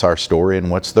 well, what's our story and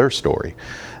what's their story?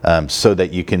 So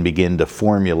that you can begin to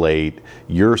formulate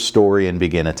your story and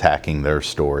begin attacking their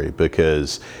story.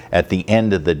 Because at the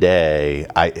end of the day,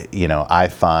 I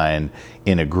find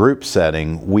in a group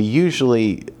setting, we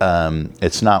usually,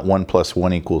 it's not 1 +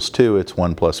 1 = 2, it's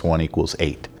 1 + 1 =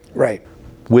 8. Right.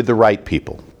 With the right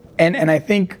people. And I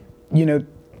think,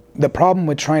 the problem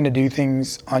with trying to do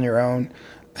things on your own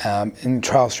in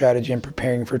trial strategy and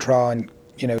preparing for trial, and,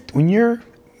 when you're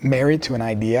married to an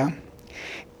idea,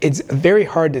 it's very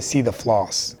hard to see the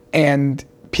flaws. And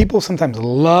people sometimes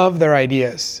love their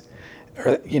ideas,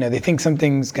 or, they think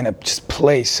something's going to just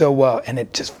play so well and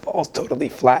it just falls totally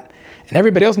flat. And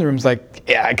everybody else in the room is like,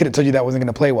 yeah, I could have told you that wasn't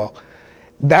going to play well.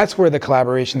 That's where the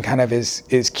collaboration kind of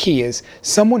is key, is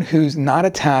someone who's not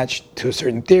attached to a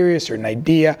certain theory, a certain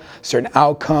idea, a certain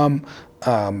outcome,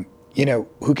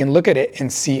 who can look at it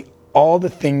and see all the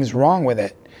things wrong with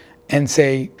it and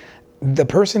say, the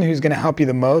person who's going to help you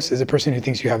the most is the person who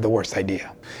thinks you have the worst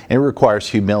idea. And it requires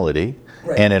humility.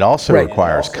 Right. And it also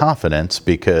requires confidence,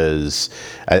 because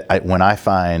when I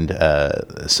find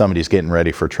somebody's getting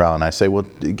ready for trial and I say, well,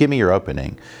 give me your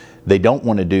opening, they don't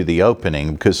want to do the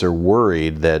opening because they're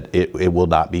worried that it will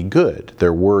not be good.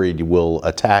 They're worried you will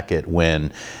attack it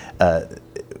when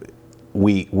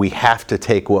we have to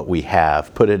take what we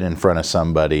have, put it in front of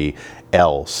somebody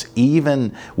else,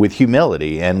 even with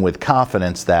humility and with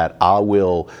confidence that I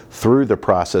will, through the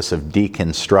process of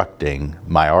deconstructing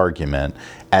my argument,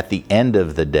 at the end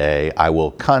of the day, I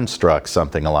will construct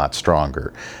something a lot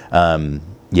stronger.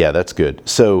 Yeah, that's good.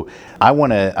 So I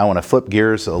want to flip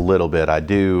gears a little bit. I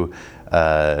do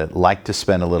like to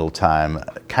spend a little time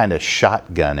kind of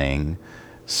shotgunning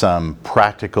some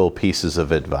practical pieces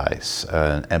of advice.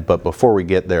 But before we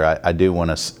get there, I do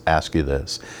want to ask you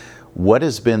this. What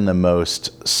has been the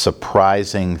most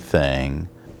surprising thing,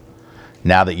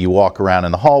 now that you walk around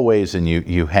in the hallways and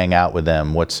you hang out with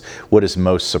them, what has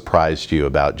most surprised you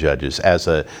about judges as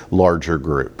a larger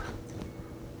group?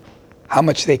 How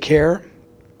much they care,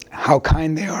 how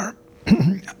kind they are,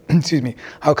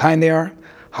 how kind they are,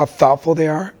 how thoughtful they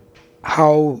are,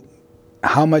 how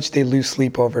much they lose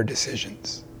sleep over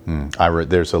decisions.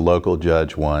 There's a local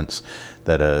judge once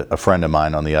that a friend of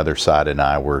mine on the other side and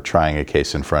I were trying a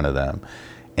case in front of them,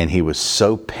 and he was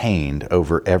so pained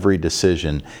over every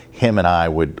decision. Him and I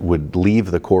would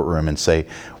leave the courtroom and say,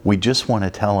 we just want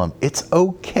to tell him it's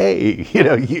okay.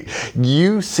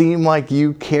 You seem like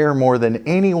you care more than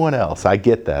anyone else. I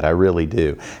get that, I really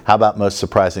do. How about most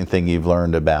surprising thing you've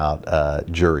learned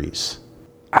about juries?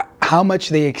 How much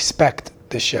they expect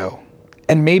the show,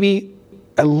 and maybe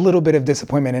a little bit of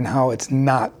disappointment in how it's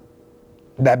not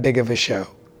that big of a show.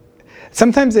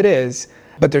 Sometimes it is,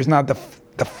 but there's not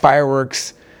the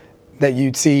fireworks that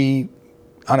you'd see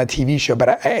on a TV show.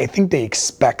 But I think they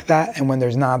expect that, and when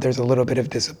there's not, there's a little bit of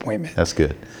disappointment. That's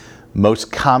good.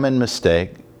 Most common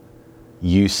mistake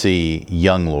you see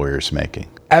young lawyers making?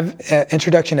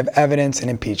 Introduction of evidence and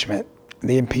impeachment.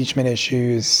 The impeachment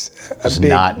issues. Just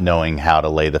not knowing how to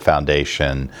lay the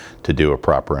foundation to do a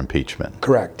proper impeachment.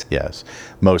 Correct. Yes.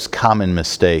 Most common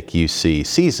mistake you see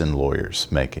seasoned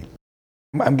lawyers making?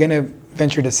 I'm going to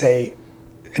venture to say,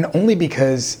 and only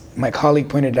because my colleague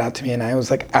pointed it out to me and I was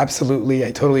like, absolutely,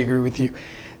 I totally agree with you.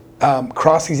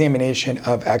 Cross-examination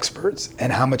of experts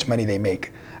and how much money they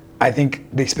make. I think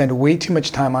they spend way too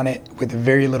much time on it with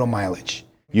very little mileage.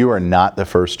 You are not the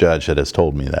first judge that has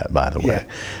told me that, by the way.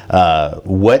 Yeah.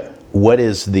 What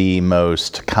is the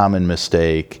most common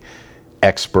mistake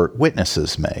expert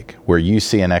witnesses make, where you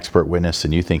see an expert witness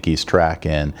and you think he's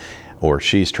tracking or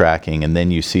she's tracking, and then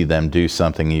you see them do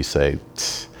something, you say,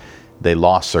 they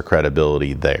lost their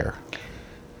credibility there?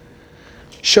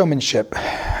 Showmanship.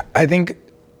 I think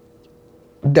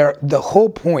the whole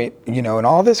point, and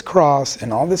all this cross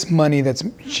and all this money that's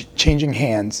changing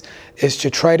hands is to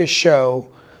try to show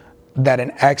that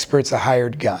an expert's a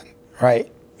hired gun,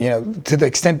 right? To the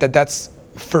extent that that's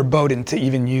verboten to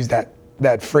even use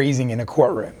that phrasing in a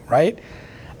courtroom, right?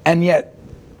 And yet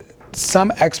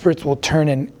some experts will turn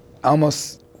and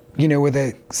almost, with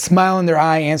a smile in their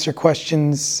eye, answer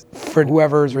questions for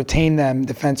whoever's retained them,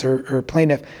 defense or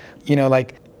plaintiff,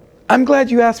 like, I'm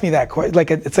glad you asked me that question.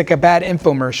 It's like a bad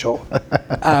infomercial.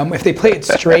 If they play it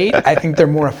straight, I think they're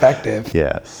more effective.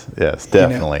 Yes,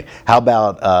 definitely. How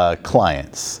about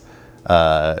clients?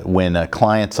 When a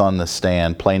client's on the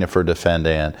stand, plaintiff or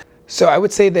defendant? So I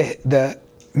would say the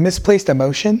misplaced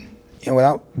emotion,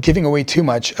 without giving away too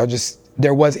much,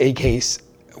 there was a case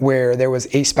where there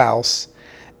was a spouse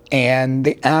and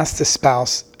they asked the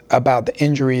spouse about the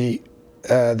injury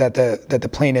that the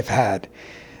plaintiff had,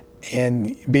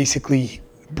 and basically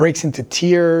breaks into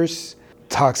tears,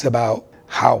 talks about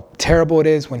how terrible it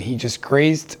is when he just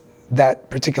grazed that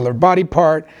particular body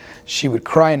part. She would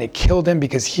cry and it killed him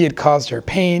because he had caused her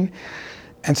pain.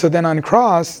 And so then on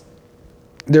cross,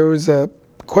 there was a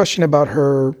question about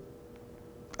her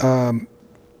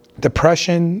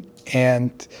depression,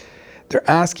 and they're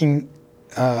asking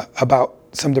about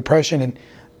some depression, and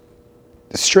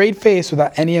straight face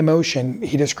without any emotion,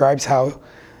 he describes how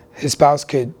his spouse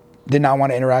did not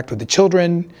want to interact with the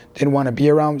children, didn't want to be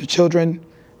around the children,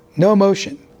 no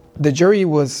emotion. The jury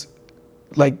was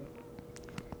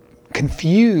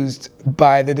confused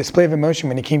by the display of emotion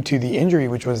when it came to the injury,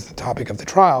 which was the topic of the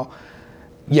trial.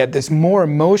 Yet this more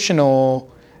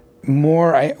emotional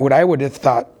what I would have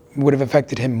thought would have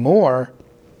affected him more,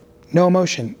 no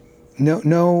emotion.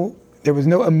 No, there was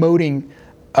no emoting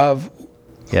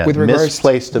with regards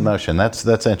misplaced emotion.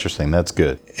 That's interesting. That's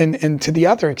good. And to the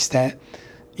other extent,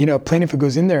 a plaintiff who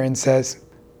goes in there and says,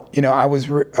 I was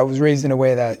raised in a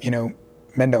way that,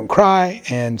 men don't cry,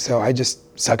 and so I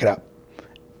just suck it up.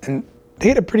 And they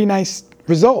had a pretty nice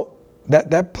result.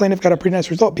 That plaintiff got a pretty nice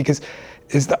result because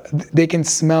they can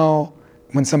smell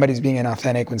when somebody's being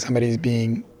inauthentic, when somebody's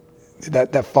being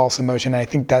that false emotion. And I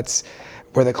think that's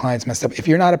where the client's messed up. If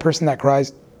you're not a person that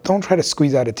cries, don't try to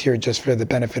squeeze out a tear just for the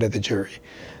benefit of the jury.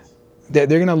 They're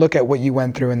going to look at what you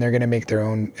went through and they're going to make their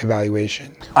own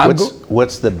evaluation.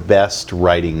 What's the best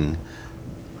writing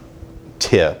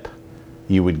tip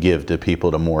you would give to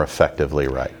people to more effectively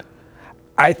write?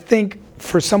 I think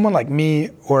for someone like me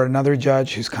or another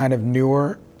judge who's kind of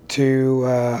newer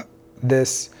to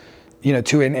this,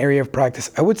 to an area of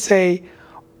practice, I would say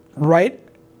write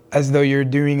as though you're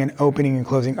doing an opening and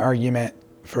closing argument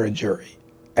for a jury.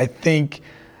 I think,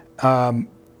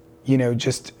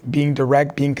 just being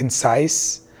direct, being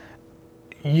concise.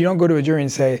 You don't go to a jury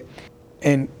and say,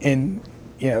 in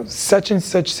such and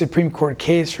such Supreme Court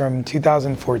case from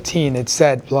 2014, it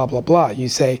said blah, blah, blah. You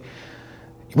say,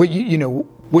 what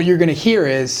you're going to hear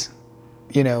is,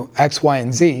 X, Y,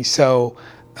 and Z. So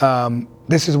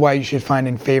this is why you should find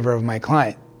in favor of my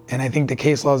client. And I think the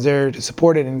case law is there to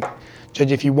support it. And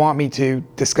Judge, if you want me to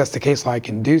discuss the case law, I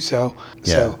can do so.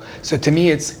 Yeah. So to me,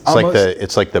 it's almost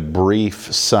it's like the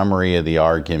brief summary of the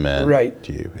argument. Right.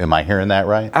 To you. Am I hearing that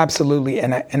right? Absolutely.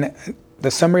 And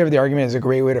the summary of the argument is a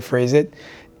great way to phrase it.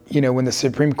 When the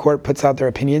Supreme Court puts out their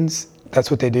opinions, that's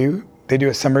what they do. They do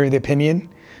a summary of the opinion.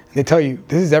 And they tell you,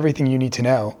 this is everything you need to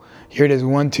know. Here it is,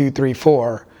 1, 2, 3,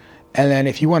 4. And then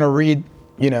if you want to read,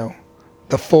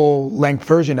 the full length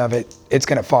version of it, it's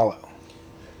going to follow.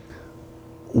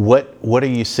 What are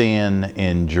you seeing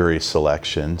in jury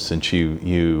selection, since you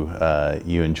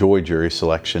enjoy jury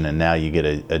selection and now you get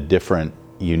a different,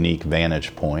 unique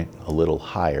vantage point, a little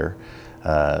higher,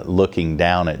 looking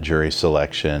down at jury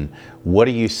selection? What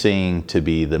are you seeing to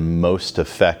be the most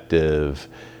effective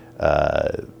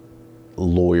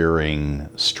lawyering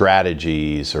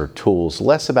strategies or tools?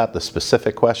 Less about the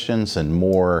specific questions and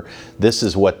more, this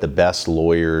is what the best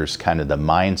lawyers, kind of the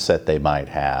mindset they might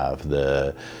have,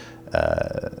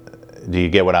 do you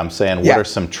get what I'm saying? Yeah. What are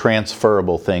some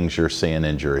transferable things you're seeing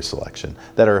in jury selection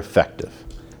that are effective?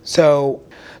 So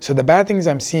the bad things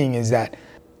I'm seeing is that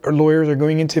our lawyers are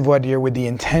going into voir dire with the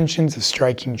intentions of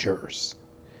striking jurors.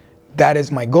 That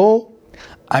is my goal.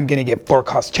 I'm going to get 4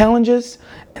 cost challenges,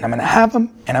 and I'm going to have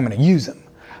them, and I'm going to use them.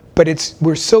 But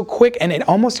we're so quick, and it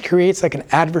almost creates like an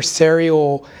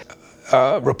adversarial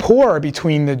rapport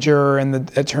between the juror and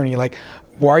the attorney. Like,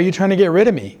 why are you trying to get rid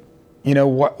of me?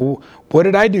 What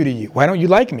did I do to you? Why don't you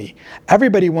like me?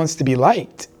 Everybody wants to be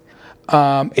liked.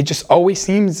 It just always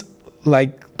seems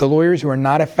like the lawyers who are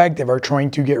not effective are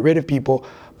trying to get rid of people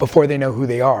before they know who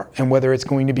they are and whether it's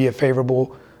going to be a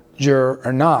favorable juror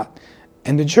or not.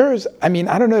 And the jurors, I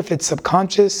don't know if it's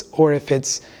subconscious or if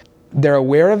they're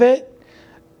aware of it,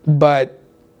 but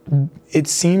it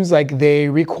seems like they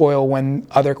recoil when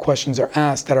other questions are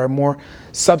asked that are more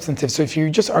substantive. So if you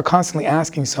just are constantly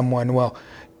asking someone, well,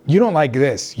 you don't like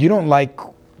this, you don't like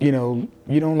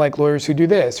lawyers who do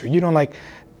this, or you don't like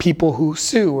people who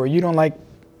sue, or you don't like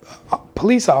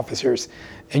police officers,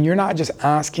 and you're not just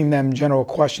asking them general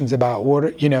questions about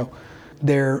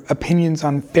their opinions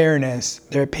on fairness,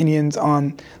 their opinions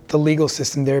on the legal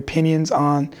system, their opinions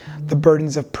on the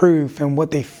burdens of proof and what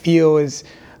they feel is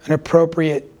an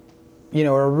appropriate,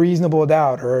 a reasonable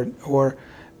doubt, or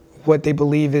what they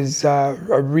believe is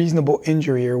a reasonable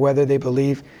injury, or whether they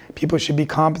believe people should be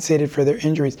compensated for their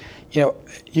injuries. You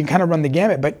can kind of run the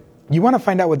gamut, but you want to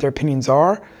find out what their opinions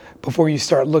are before you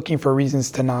start looking for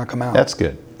reasons to knock them out. That's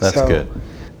good. That's good.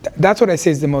 That's what I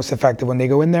say is the most effective, when they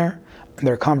go in there and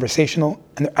they're conversational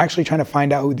and they're actually trying to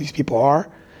find out who these people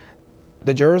are.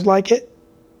 The jurors like it.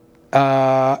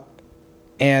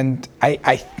 And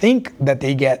I think that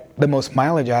they get the most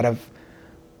mileage out of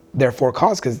their 4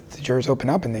 cause, because the jurors open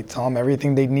up and they tell them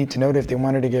everything they need to know if they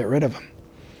wanted to get rid of them.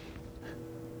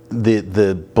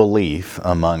 The belief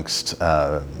amongst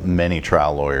many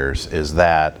trial lawyers is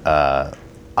that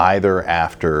either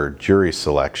after jury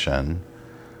selection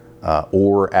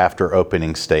or after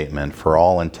opening statement, for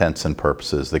all intents and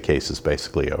purposes, the case is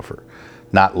basically over.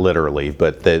 Not literally,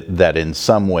 but that in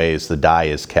some ways the die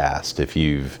is cast. If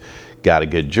you've got a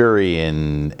good jury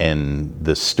and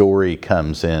the story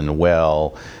comes in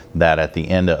well, that at the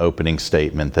end of opening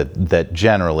statement that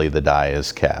generally the die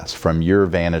is cast. From your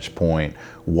vantage point,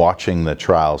 watching the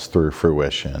trials through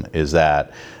fruition, is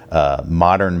that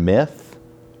modern myth,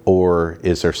 or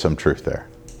is there some truth there?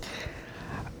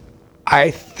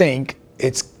 I think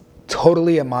it's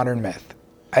totally a modern myth.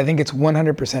 I think it's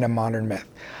 100% a modern myth.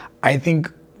 I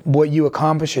think what you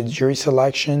accomplish at jury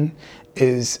selection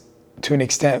is, to an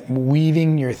extent,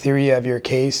 weaving your theory of your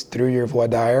case through your voir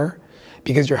dire,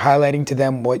 because you're highlighting to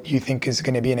them what you think is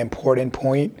going to be an important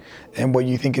point and what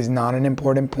you think is not an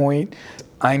important point.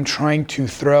 I'm trying to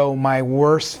throw my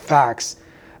worst facts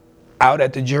out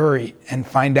at the jury and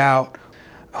find out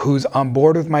who's on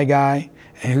board with my guy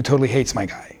and who totally hates my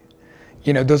guy.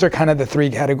 You know, those are kind of the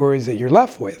three categories that you're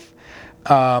left with.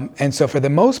 And so for the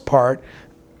most part,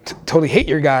 totally hate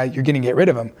your guy, you're going to get rid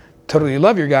of him. Totally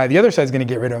love your guy, the other side's going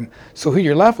to get rid of him. So who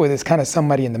you're left with is kind of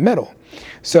somebody in the middle.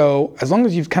 So as long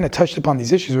as you've kind of touched upon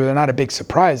these issues where they're not a big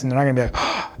surprise and they're not going to be like,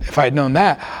 oh, if I had known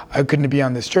that, I couldn't be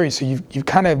on this jury. So you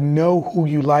kind of know who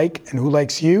you like and who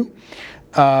likes you.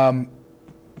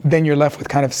 Then you're left with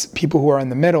kind of people who are in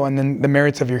the middle, and then the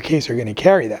merits of your case are going to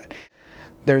carry that.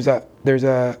 There's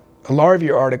a law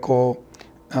review article,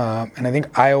 and I think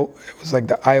it was like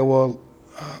the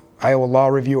Iowa Law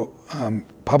Review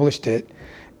published it,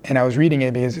 and I was reading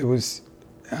it because it was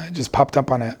just popped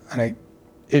up on a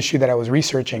issue that I was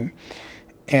researching,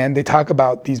 and they talk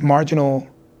about these marginal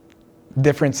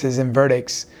differences in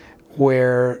verdicts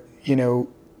where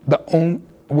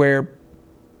where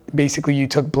basically you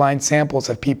took blind samples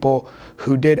of people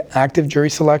who did active jury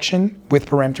selection with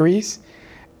peremptories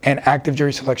and active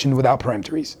jury selection without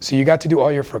peremptories. So you got to do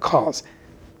all your for cause.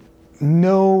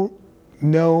 No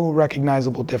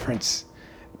recognizable difference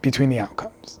between the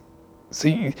outcomes.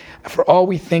 So for all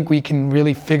we think we can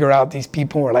really figure out these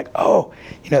people who are like, oh,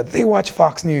 they watch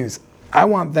Fox News, I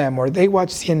want them, or they watch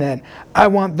CNN, I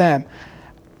want them.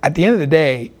 At the end of the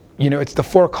day, it's the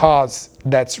for cause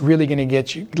that's really going to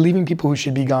get you. Leaving people who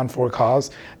should be gone for cause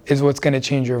is what's going to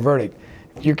change your verdict.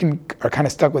 You are kind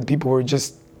of stuck with people who are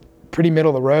just pretty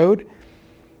middle of the road,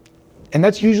 and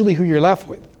that's usually who you're left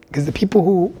with. Because the people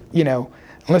who,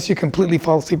 unless you completely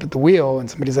fall asleep at the wheel and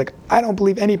somebody's like, I don't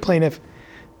believe any plaintiff,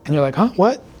 and you're like, huh,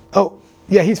 what? Oh,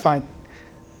 yeah, he's fine.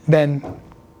 Then,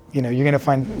 you're gonna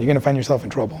find yourself in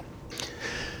trouble.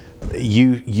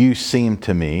 You seem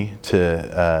to me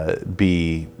to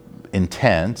be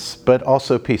intense, but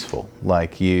also peaceful.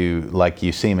 Like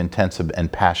you seem intense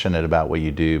and passionate about what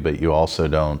you do, but you also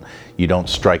don't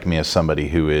strike me as somebody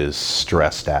who is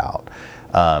stressed out.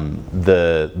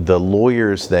 The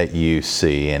lawyers that you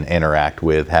see and interact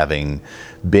with, having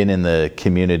been in the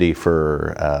community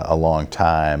for a long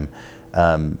time,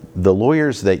 the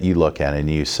lawyers that you look at and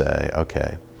you say,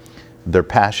 okay, they're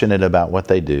passionate about what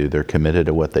they do, they're committed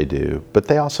to what they do, but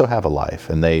they also have a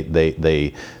life, and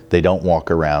they don't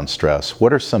walk around stressed.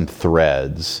 What are some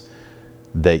threads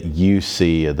that you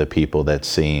see of the people that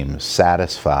seem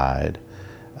satisfied,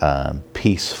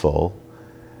 peaceful,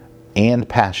 and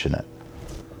passionate?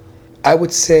 I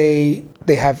would say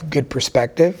they have good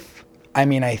perspective. I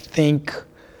mean, I think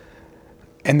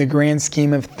in the grand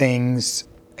scheme of things,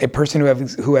 a person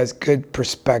who has good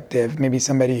perspective, maybe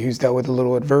somebody who's dealt with a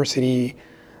little adversity,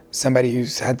 somebody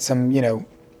who's had some,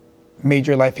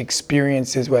 major life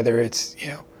experiences, whether it's,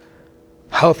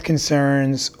 health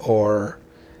concerns or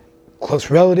close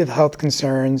relative health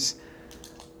concerns,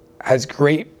 has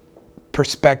great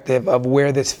perspective of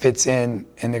where this fits in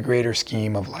the greater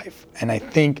scheme of life. And I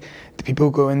think the people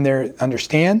who go in there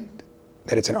understand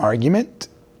that it's an argument,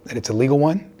 that it's a legal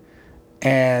one,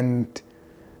 and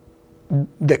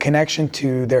the connection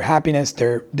to their happiness,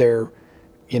 their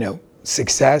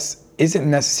success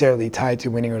isn't necessarily tied to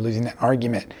winning or losing that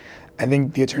argument. I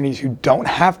think the attorneys who don't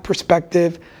have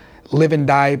perspective live and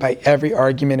die by every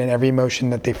argument and every motion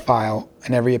that they file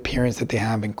and every appearance that they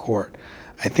have in court.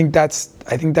 I think that's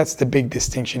the big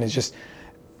distinction. Is just,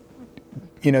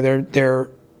 your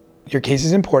case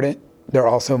is important. There are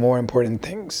also more important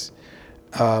things.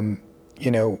 I'm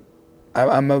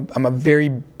a very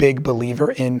big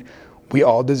believer in we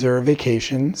all deserve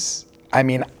vacations. I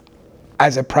mean,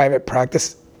 as a private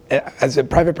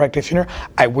practitioner,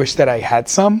 I wish that I had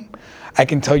some. I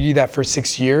can tell you that for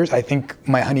 6 years, I think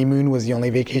my honeymoon was the only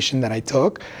vacation that I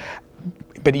took.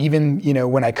 But even,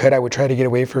 when I could, I would try to get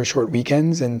away for short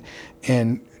weekends and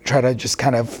try to just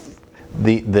kind of...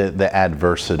 The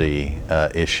adversity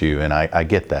issue, and I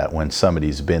get that when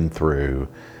somebody's been through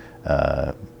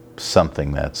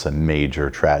something that's a major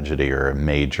tragedy or a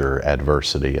major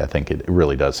adversity, I think it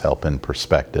really does help in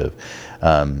perspective.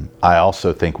 I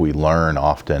also think we learn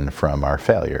often from our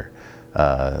failure.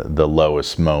 The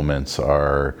lowest moments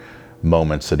are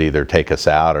moments that either take us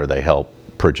out or they help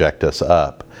project us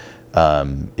up.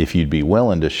 If you'd be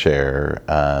willing to share,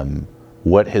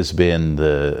 what has been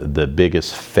the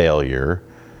biggest failure?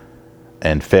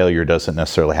 And failure doesn't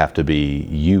necessarily have to be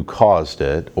you caused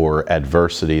it, or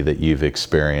adversity that you've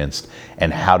experienced,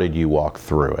 and how did you walk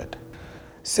through it?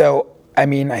 So, I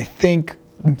mean, I think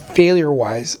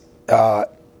failure-wise,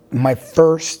 my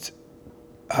first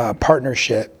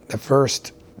partnership, the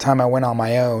first time I went on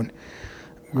my own,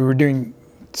 we were doing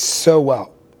so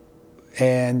well.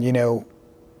 And, you know,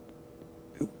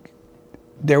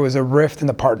 there was a rift in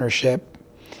the partnership.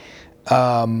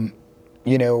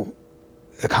 You know,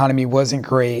 the economy wasn't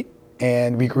great,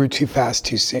 and we grew too fast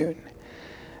too soon.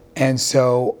 And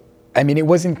so, I mean, it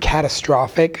wasn't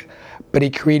catastrophic, but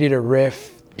it created a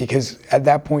rift, because at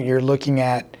that point you're looking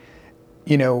at,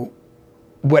 you know,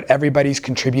 what everybody's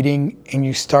contributing, and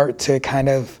you start to kind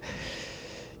of,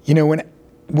 you know,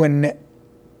 when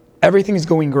everything's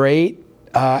going great,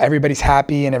 everybody's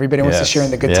happy and everybody wants to share in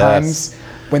the good times.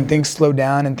 When things slow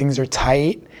down and things are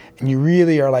tight, and you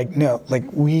really are like, no, like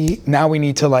we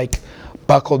need to like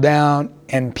buckle down,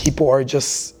 and people are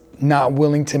just not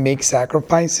willing to make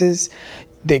sacrifices.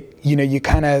 They, you know, you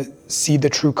kind of see the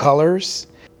true colors.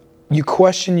 You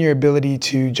question your ability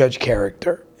to judge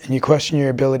character, and you question your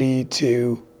ability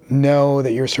to know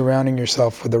that you're surrounding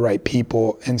yourself with the right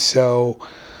people. And so,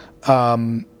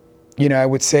 you know, I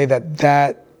would say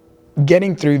that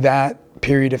getting through that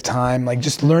period of time, like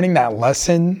just learning that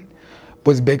lesson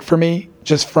was big for me,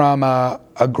 just from a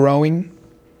growing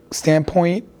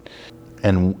standpoint.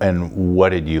 And what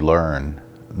did you learn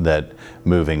that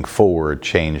moving forward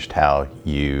changed how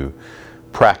you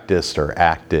practiced or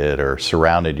acted or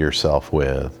surrounded yourself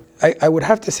with? I would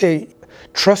have to say,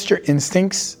 trust your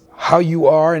instincts, how you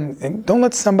are, and don't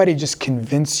let somebody just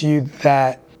convince you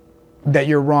that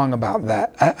you're wrong about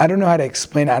that. I don't know how to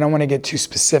explain it. I don't want to get too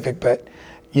specific, but,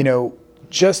 you know,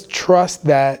 just trust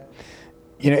that,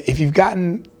 you know, if you've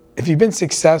been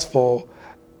successful,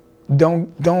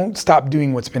 don't stop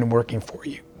doing what's been working for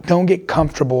you. Don't get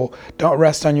comfortable. Don't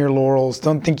rest on your laurels.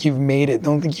 Don't think you've made it.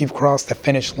 Don't think you've crossed the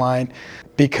finish line,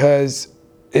 because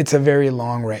it's a very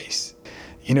long race.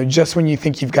 You know, just when you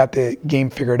think you've got the game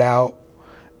figured out,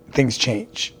 things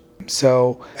change.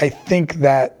 So I think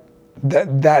that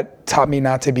taught me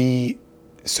not to be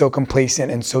so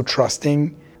complacent and so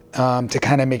trusting, to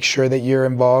kind of make sure that you're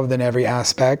involved in every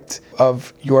aspect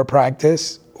of your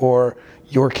practice or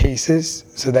your cases,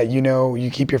 so that you know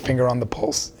you keep your finger on the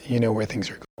pulse, you know where things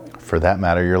are going. For that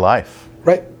matter, your life.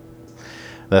 Right.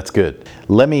 That's good.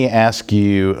 Let me ask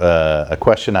you a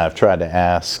question I've tried to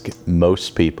ask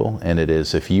most people, and it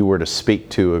is, if you were to speak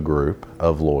to a group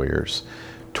of lawyers,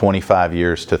 25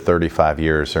 years to 35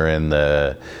 years, are in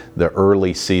the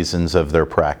early seasons of their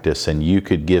practice, and you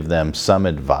could give them some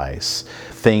advice,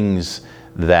 things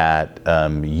that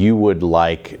you would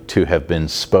like to have been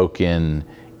spoken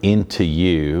into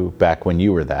you back when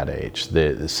you were that age,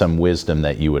 some wisdom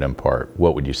that you would impart,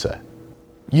 what would you say?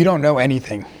 You don't know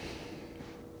anything.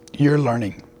 You're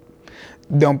learning.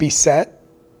 Don't be set.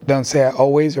 Don't say I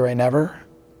always or I never.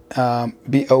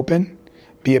 Be open.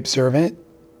 Be observant.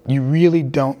 You really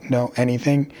don't know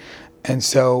anything. And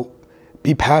so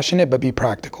be passionate, but be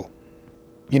practical.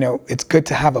 You know, it's good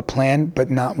to have a plan, but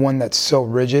not one that's so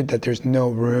rigid that there's no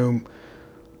room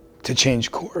to change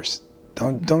course.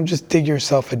 Don't just dig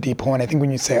yourself a deep hole. And I think when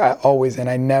you say I always and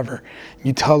I never,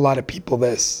 you tell a lot of people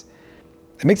this,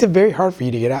 it makes it very hard for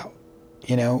you to get out.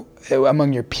 You know,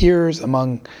 among your peers,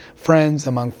 among friends,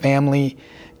 among family.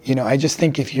 You know, I just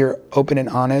think if you're open and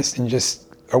honest and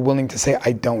just are willing to say,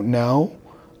 I don't know,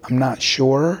 I'm not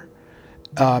sure,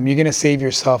 you're going to save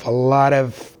yourself a lot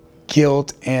of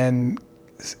guilt and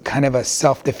kind of a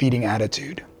self-defeating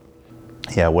attitude.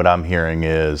 Yeah, what I'm hearing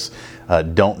is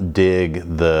don't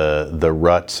dig the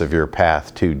ruts of your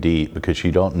path too deep, because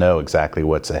you don't know exactly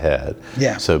what's ahead.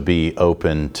 Yeah. So be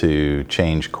open to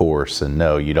change course and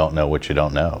know you don't know what you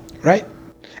don't know. Right.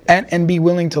 And be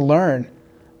willing to learn.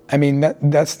 I mean,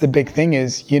 that's the big thing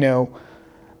is, you know,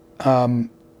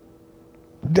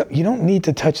 you don't need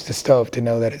to touch the stove to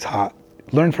know that it's hot.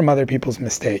 Learn from other people's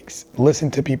mistakes.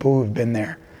 Listen to people who've been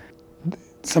there.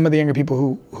 Some of the younger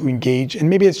people who engage, and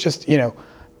maybe it's just, you know,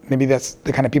 maybe that's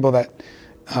the kind of people that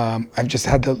I've just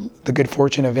had the good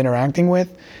fortune of interacting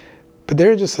with, but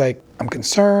they're just like, I'm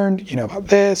concerned, you know, about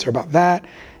this or about that.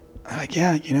 I'm like,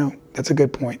 yeah, you know, that's a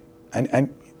good point.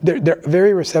 And they're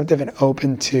very receptive and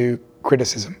open to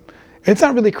criticism. It's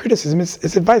not really criticism,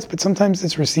 it's advice, but sometimes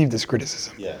it's received as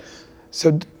criticism. Yes.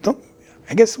 So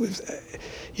I guess,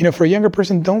 you know, for a younger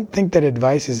person, don't think that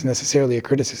advice is necessarily a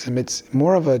criticism. It's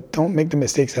more of a, don't make the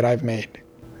mistakes that I've made.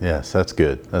 Yes, that's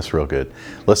good. That's real good.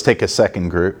 Let's take a second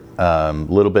group, a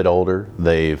little bit older.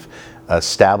 They've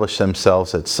established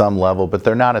themselves at some level, but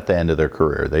they're not at the end of their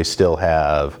career. They still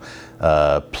have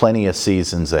plenty of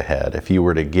seasons ahead. If you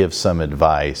were to give some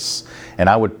advice, and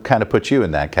I would kind of put you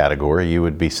in that category, you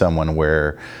would be someone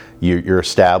where you're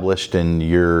established and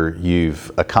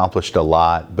you've accomplished a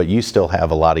lot, but you still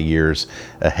have a lot of years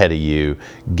ahead of you.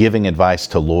 Giving advice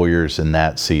to lawyers in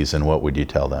that season, what would you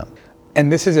tell them?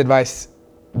 And this is advice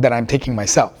that I'm taking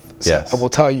myself. So Yes. I will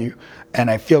tell you, and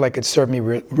I feel like it served me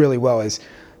really well, is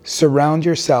surround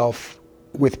yourself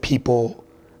with people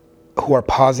who are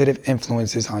positive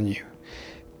influences on you.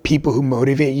 People who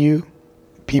motivate you,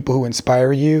 people who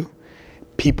inspire you,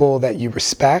 people that you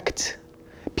respect,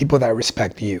 people that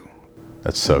respect you.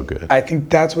 That's so good. I think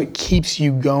that's what keeps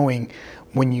you going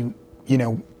when you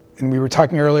know, and we were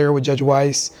talking earlier with Judge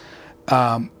Weiss,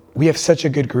 we have such a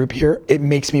good group here. It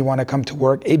makes me want to come to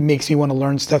work. It makes me want to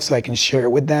learn stuff so I can share it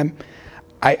with them.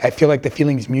 I feel like the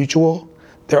feeling is mutual.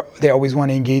 They always want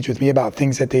to engage with me about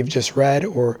things that they've just read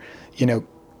or,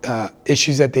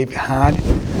 issues that they've had.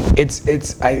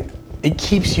 It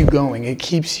keeps you going. It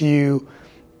keeps you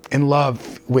in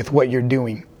love with what you're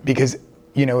doing because,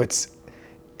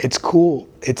 it's cool.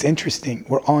 It's interesting.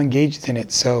 We're all engaged in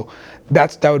it. So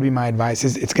that would be my advice.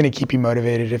 Is it's going to keep you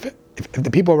motivated. If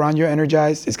the people around you are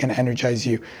energized, it's going to energize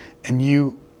you, and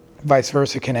you, vice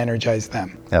versa, can energize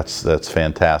them. That's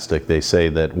fantastic. They say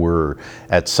that we're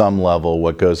at some level,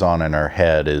 what goes on in our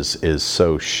head is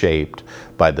so shaped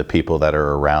by the people that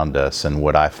are around us. And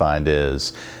what I find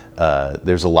is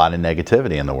there's a lot of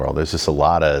negativity in the world. There's just a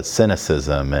lot of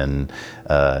cynicism, and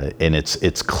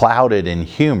it's clouded in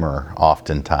humor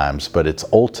oftentimes, but it's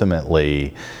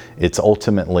ultimately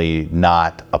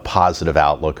not a positive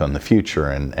outlook on the future.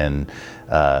 And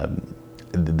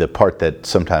the part that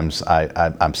sometimes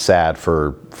I'm sad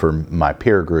for my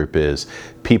peer group is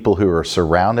people who are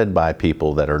surrounded by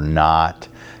people that are not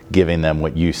giving them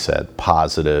what you said,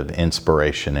 positive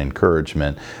inspiration,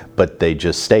 encouragement, but they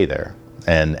just stay there.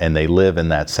 And they live in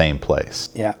that same place.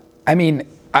 Yeah. I mean,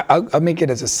 I'll make it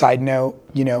as a side note,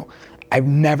 I've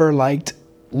never liked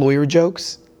lawyer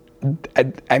jokes.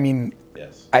 I mean,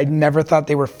 Yes. I never thought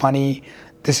they were funny.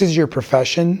 This is your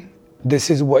profession. This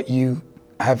is what you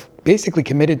have basically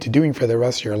committed to doing for the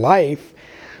rest of your life.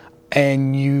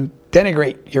 And you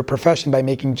denigrate your profession by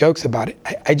making jokes about it.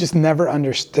 I just never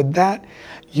understood that.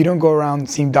 You don't go around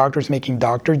seeing doctors making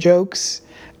doctor jokes,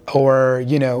 or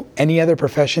any other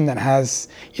profession that has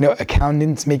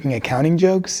accountants making accounting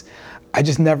jokes. I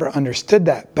just never understood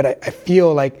that. But I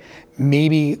feel like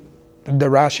maybe the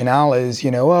rationale is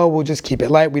we'll just keep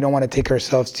it light, we don't want to take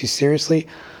ourselves too seriously.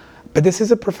 But this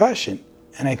is a profession,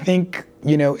 and I think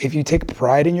if you take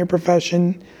pride in your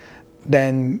profession,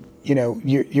 then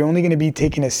you're only going to be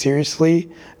taken as seriously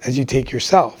as you take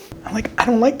yourself. I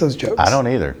don't like those jokes. I don't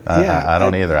either. I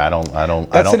don't either. I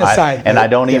don't. That's an aside. And I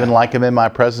don't even like them in my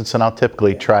presence. And I'll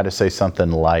typically try to say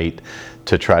something light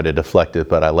to try to deflect it.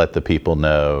 But I let the people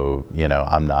know,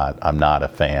 I'm not a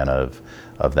fan of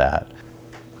that.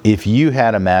 If you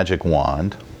had a magic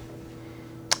wand,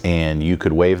 and you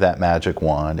could wave that magic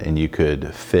wand, and you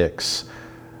could fix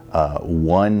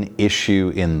one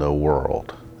issue in the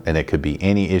world, and it could be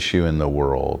any issue in the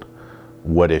world,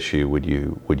 what issue would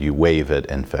you wave it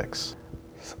and fix?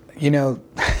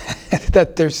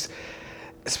 That there's,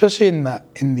 especially in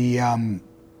the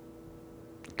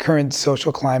current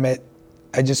social climate,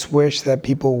 I just wish that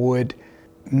people would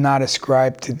not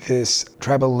ascribe to this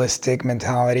tribalistic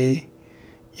mentality.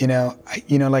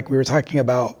 Like we were talking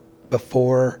about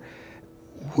before,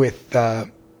 with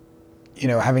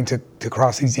having to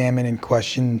cross-examine and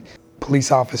question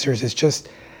police officers. It's just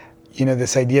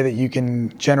this idea that you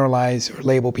can generalize or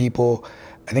label people.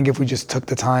 I think if we just took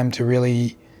the time to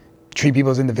really treat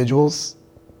people as individuals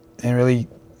and really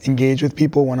engage with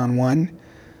people one-on-one,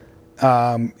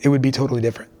 it would be totally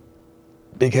different.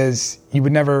 Because you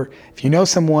would never, if you know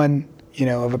someone,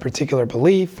 of a particular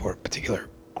belief or a particular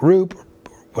group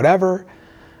or whatever,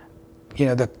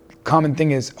 the common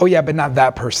thing is, oh yeah, but not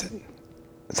that person.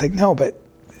 It's like, no, but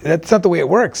that's not the way it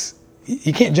works.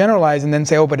 You can't generalize and then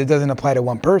say, oh, but it doesn't apply to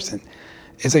one person.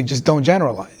 It's like, just don't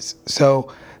generalize.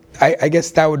 So I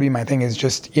guess that would be my thing, is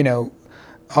just,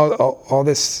 all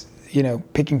this,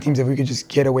 picking teams, if we could just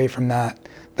get away from that,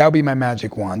 that would be my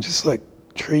magic wand. Just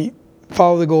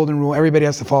follow the golden rule. Everybody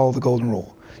has to follow the golden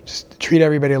rule. Just treat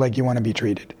everybody like you want to be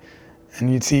treated.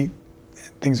 And you'd see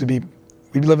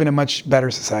we'd live in a much better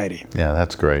society. Yeah,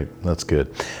 that's great. That's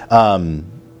good.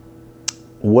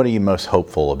 What are you most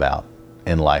hopeful about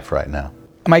in life right now?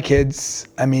 My kids.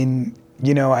 I mean,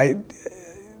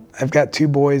 I've got two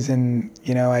boys, and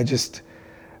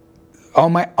all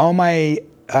my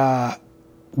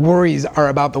worries are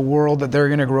about the world that they're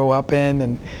going to grow up in,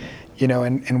 and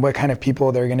and what kind of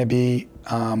people they're going to be.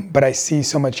 But I see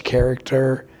so much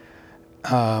character.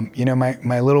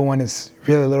 My little one is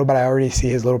really little, but I already see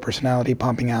his little personality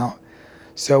pumping out.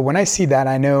 So when I see that,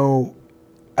 I know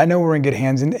we're in good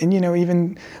hands. And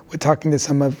even with talking to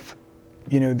some of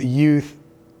the youth,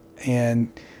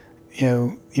 and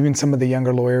even some of the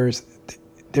younger lawyers,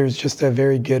 there's just a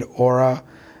very good aura.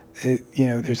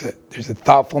 There's a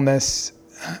thoughtfulness,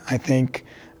 I think,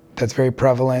 that's very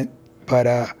prevalent. But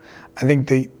I think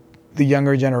the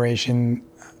younger generation,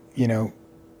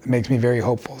 makes me very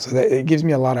hopeful. So that it gives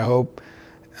me a lot of hope,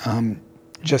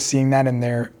 just seeing that in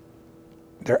their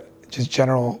just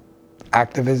general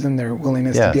activism, their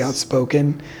willingness to be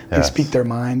outspoken, they speak their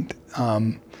mind.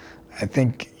 I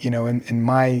think in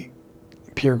my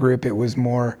peer group, it was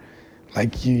more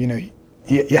like you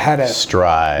had to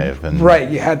strive, and right.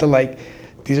 You had to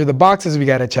these are the boxes we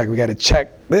got to check. We got to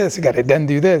check this. We got to then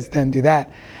do this, then do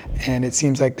that. And it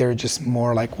seems like they're just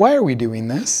more like, why are we doing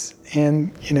this?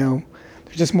 And they're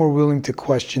just more willing to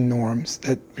question norms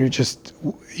that we're just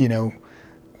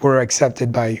were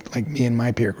accepted by me and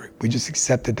my peer group. We just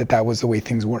accepted that was the way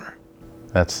things were.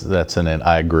 That's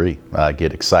I agree. I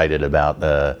get excited about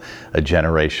a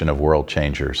generation of world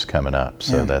changers coming up.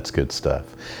 So that's good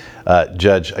stuff.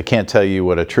 Judge, I can't tell you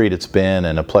what a treat it's been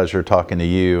and a pleasure talking to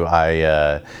you.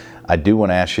 I do want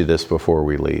to ask you this before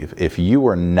we leave. If you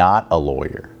were not a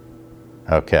lawyer,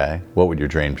 okay, what would your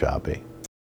dream job be?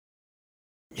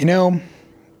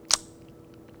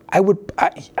 I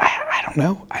don't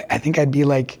know. I think I'd be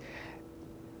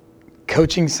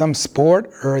coaching some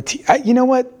sport or you know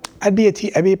what? I'd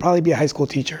probably be a high school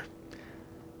teacher.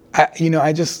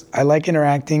 I like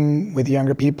interacting with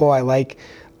younger people. I like,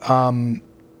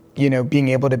 being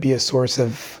able to be a source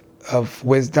of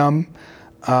wisdom.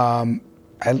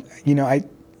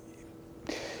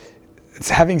 It's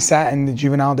having sat in the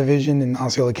juvenile division in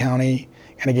Osceola County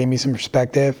kind of gave me some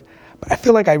perspective. But I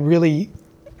feel like I really,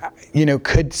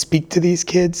 could speak to these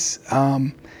kids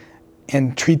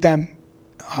and treat them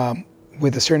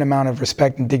with a certain amount of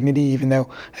respect and dignity, even though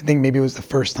I think maybe it was the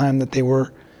first time that they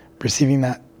were receiving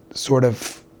that sort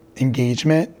of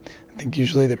engagement. I think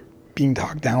usually they're being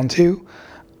talked down to.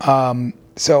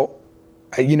 So,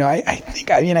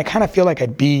 I kind of feel like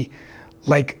I'd be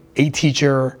like a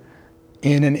teacher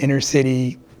in an inner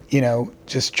city,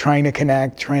 just trying to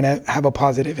connect, trying to have a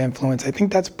positive influence. I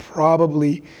think that's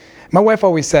probably, my wife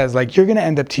always says, you're going to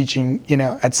end up teaching,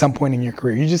 at some point in your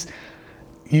career.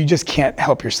 You just can't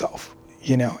help yourself,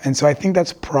 And so I think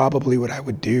that's probably what I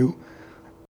would do.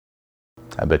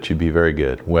 I bet you'd be very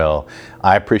good. Well,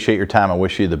 I appreciate your time. I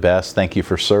wish you the best. Thank you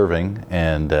for serving,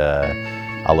 and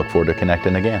I'll look forward to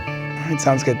connecting again. All right,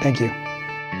 sounds good. Thank you.